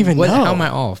 why? I don't even know. How am I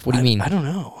off? What do you mean? I don't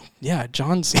know. Yeah,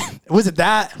 John's. Was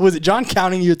it John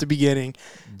counting you at the beginning?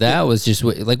 That was just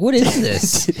like, what is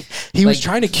this? He was Like-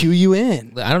 trying to cue you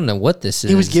in. I don't know what this is.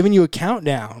 He was giving you a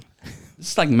countdown.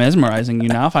 It's like mesmerizing you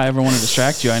now. If I ever want to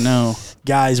distract you, I know.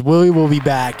 Guys, Willie will be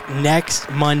back next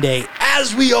Monday,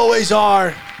 as we always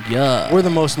are. Yeah. We're the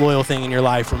most loyal thing in your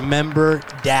life. Remember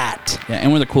that. Yeah,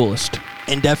 and we're the coolest.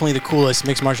 And definitely the coolest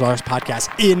mixed martial arts podcast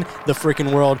in the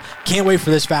freaking world. Can't wait for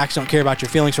this Facts Don't Care About Your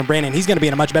Feelings from Brandon. He's going to be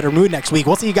in a much better mood next week.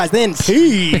 We'll see you guys then.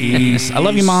 Peace. Peace. I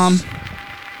love you, Mom.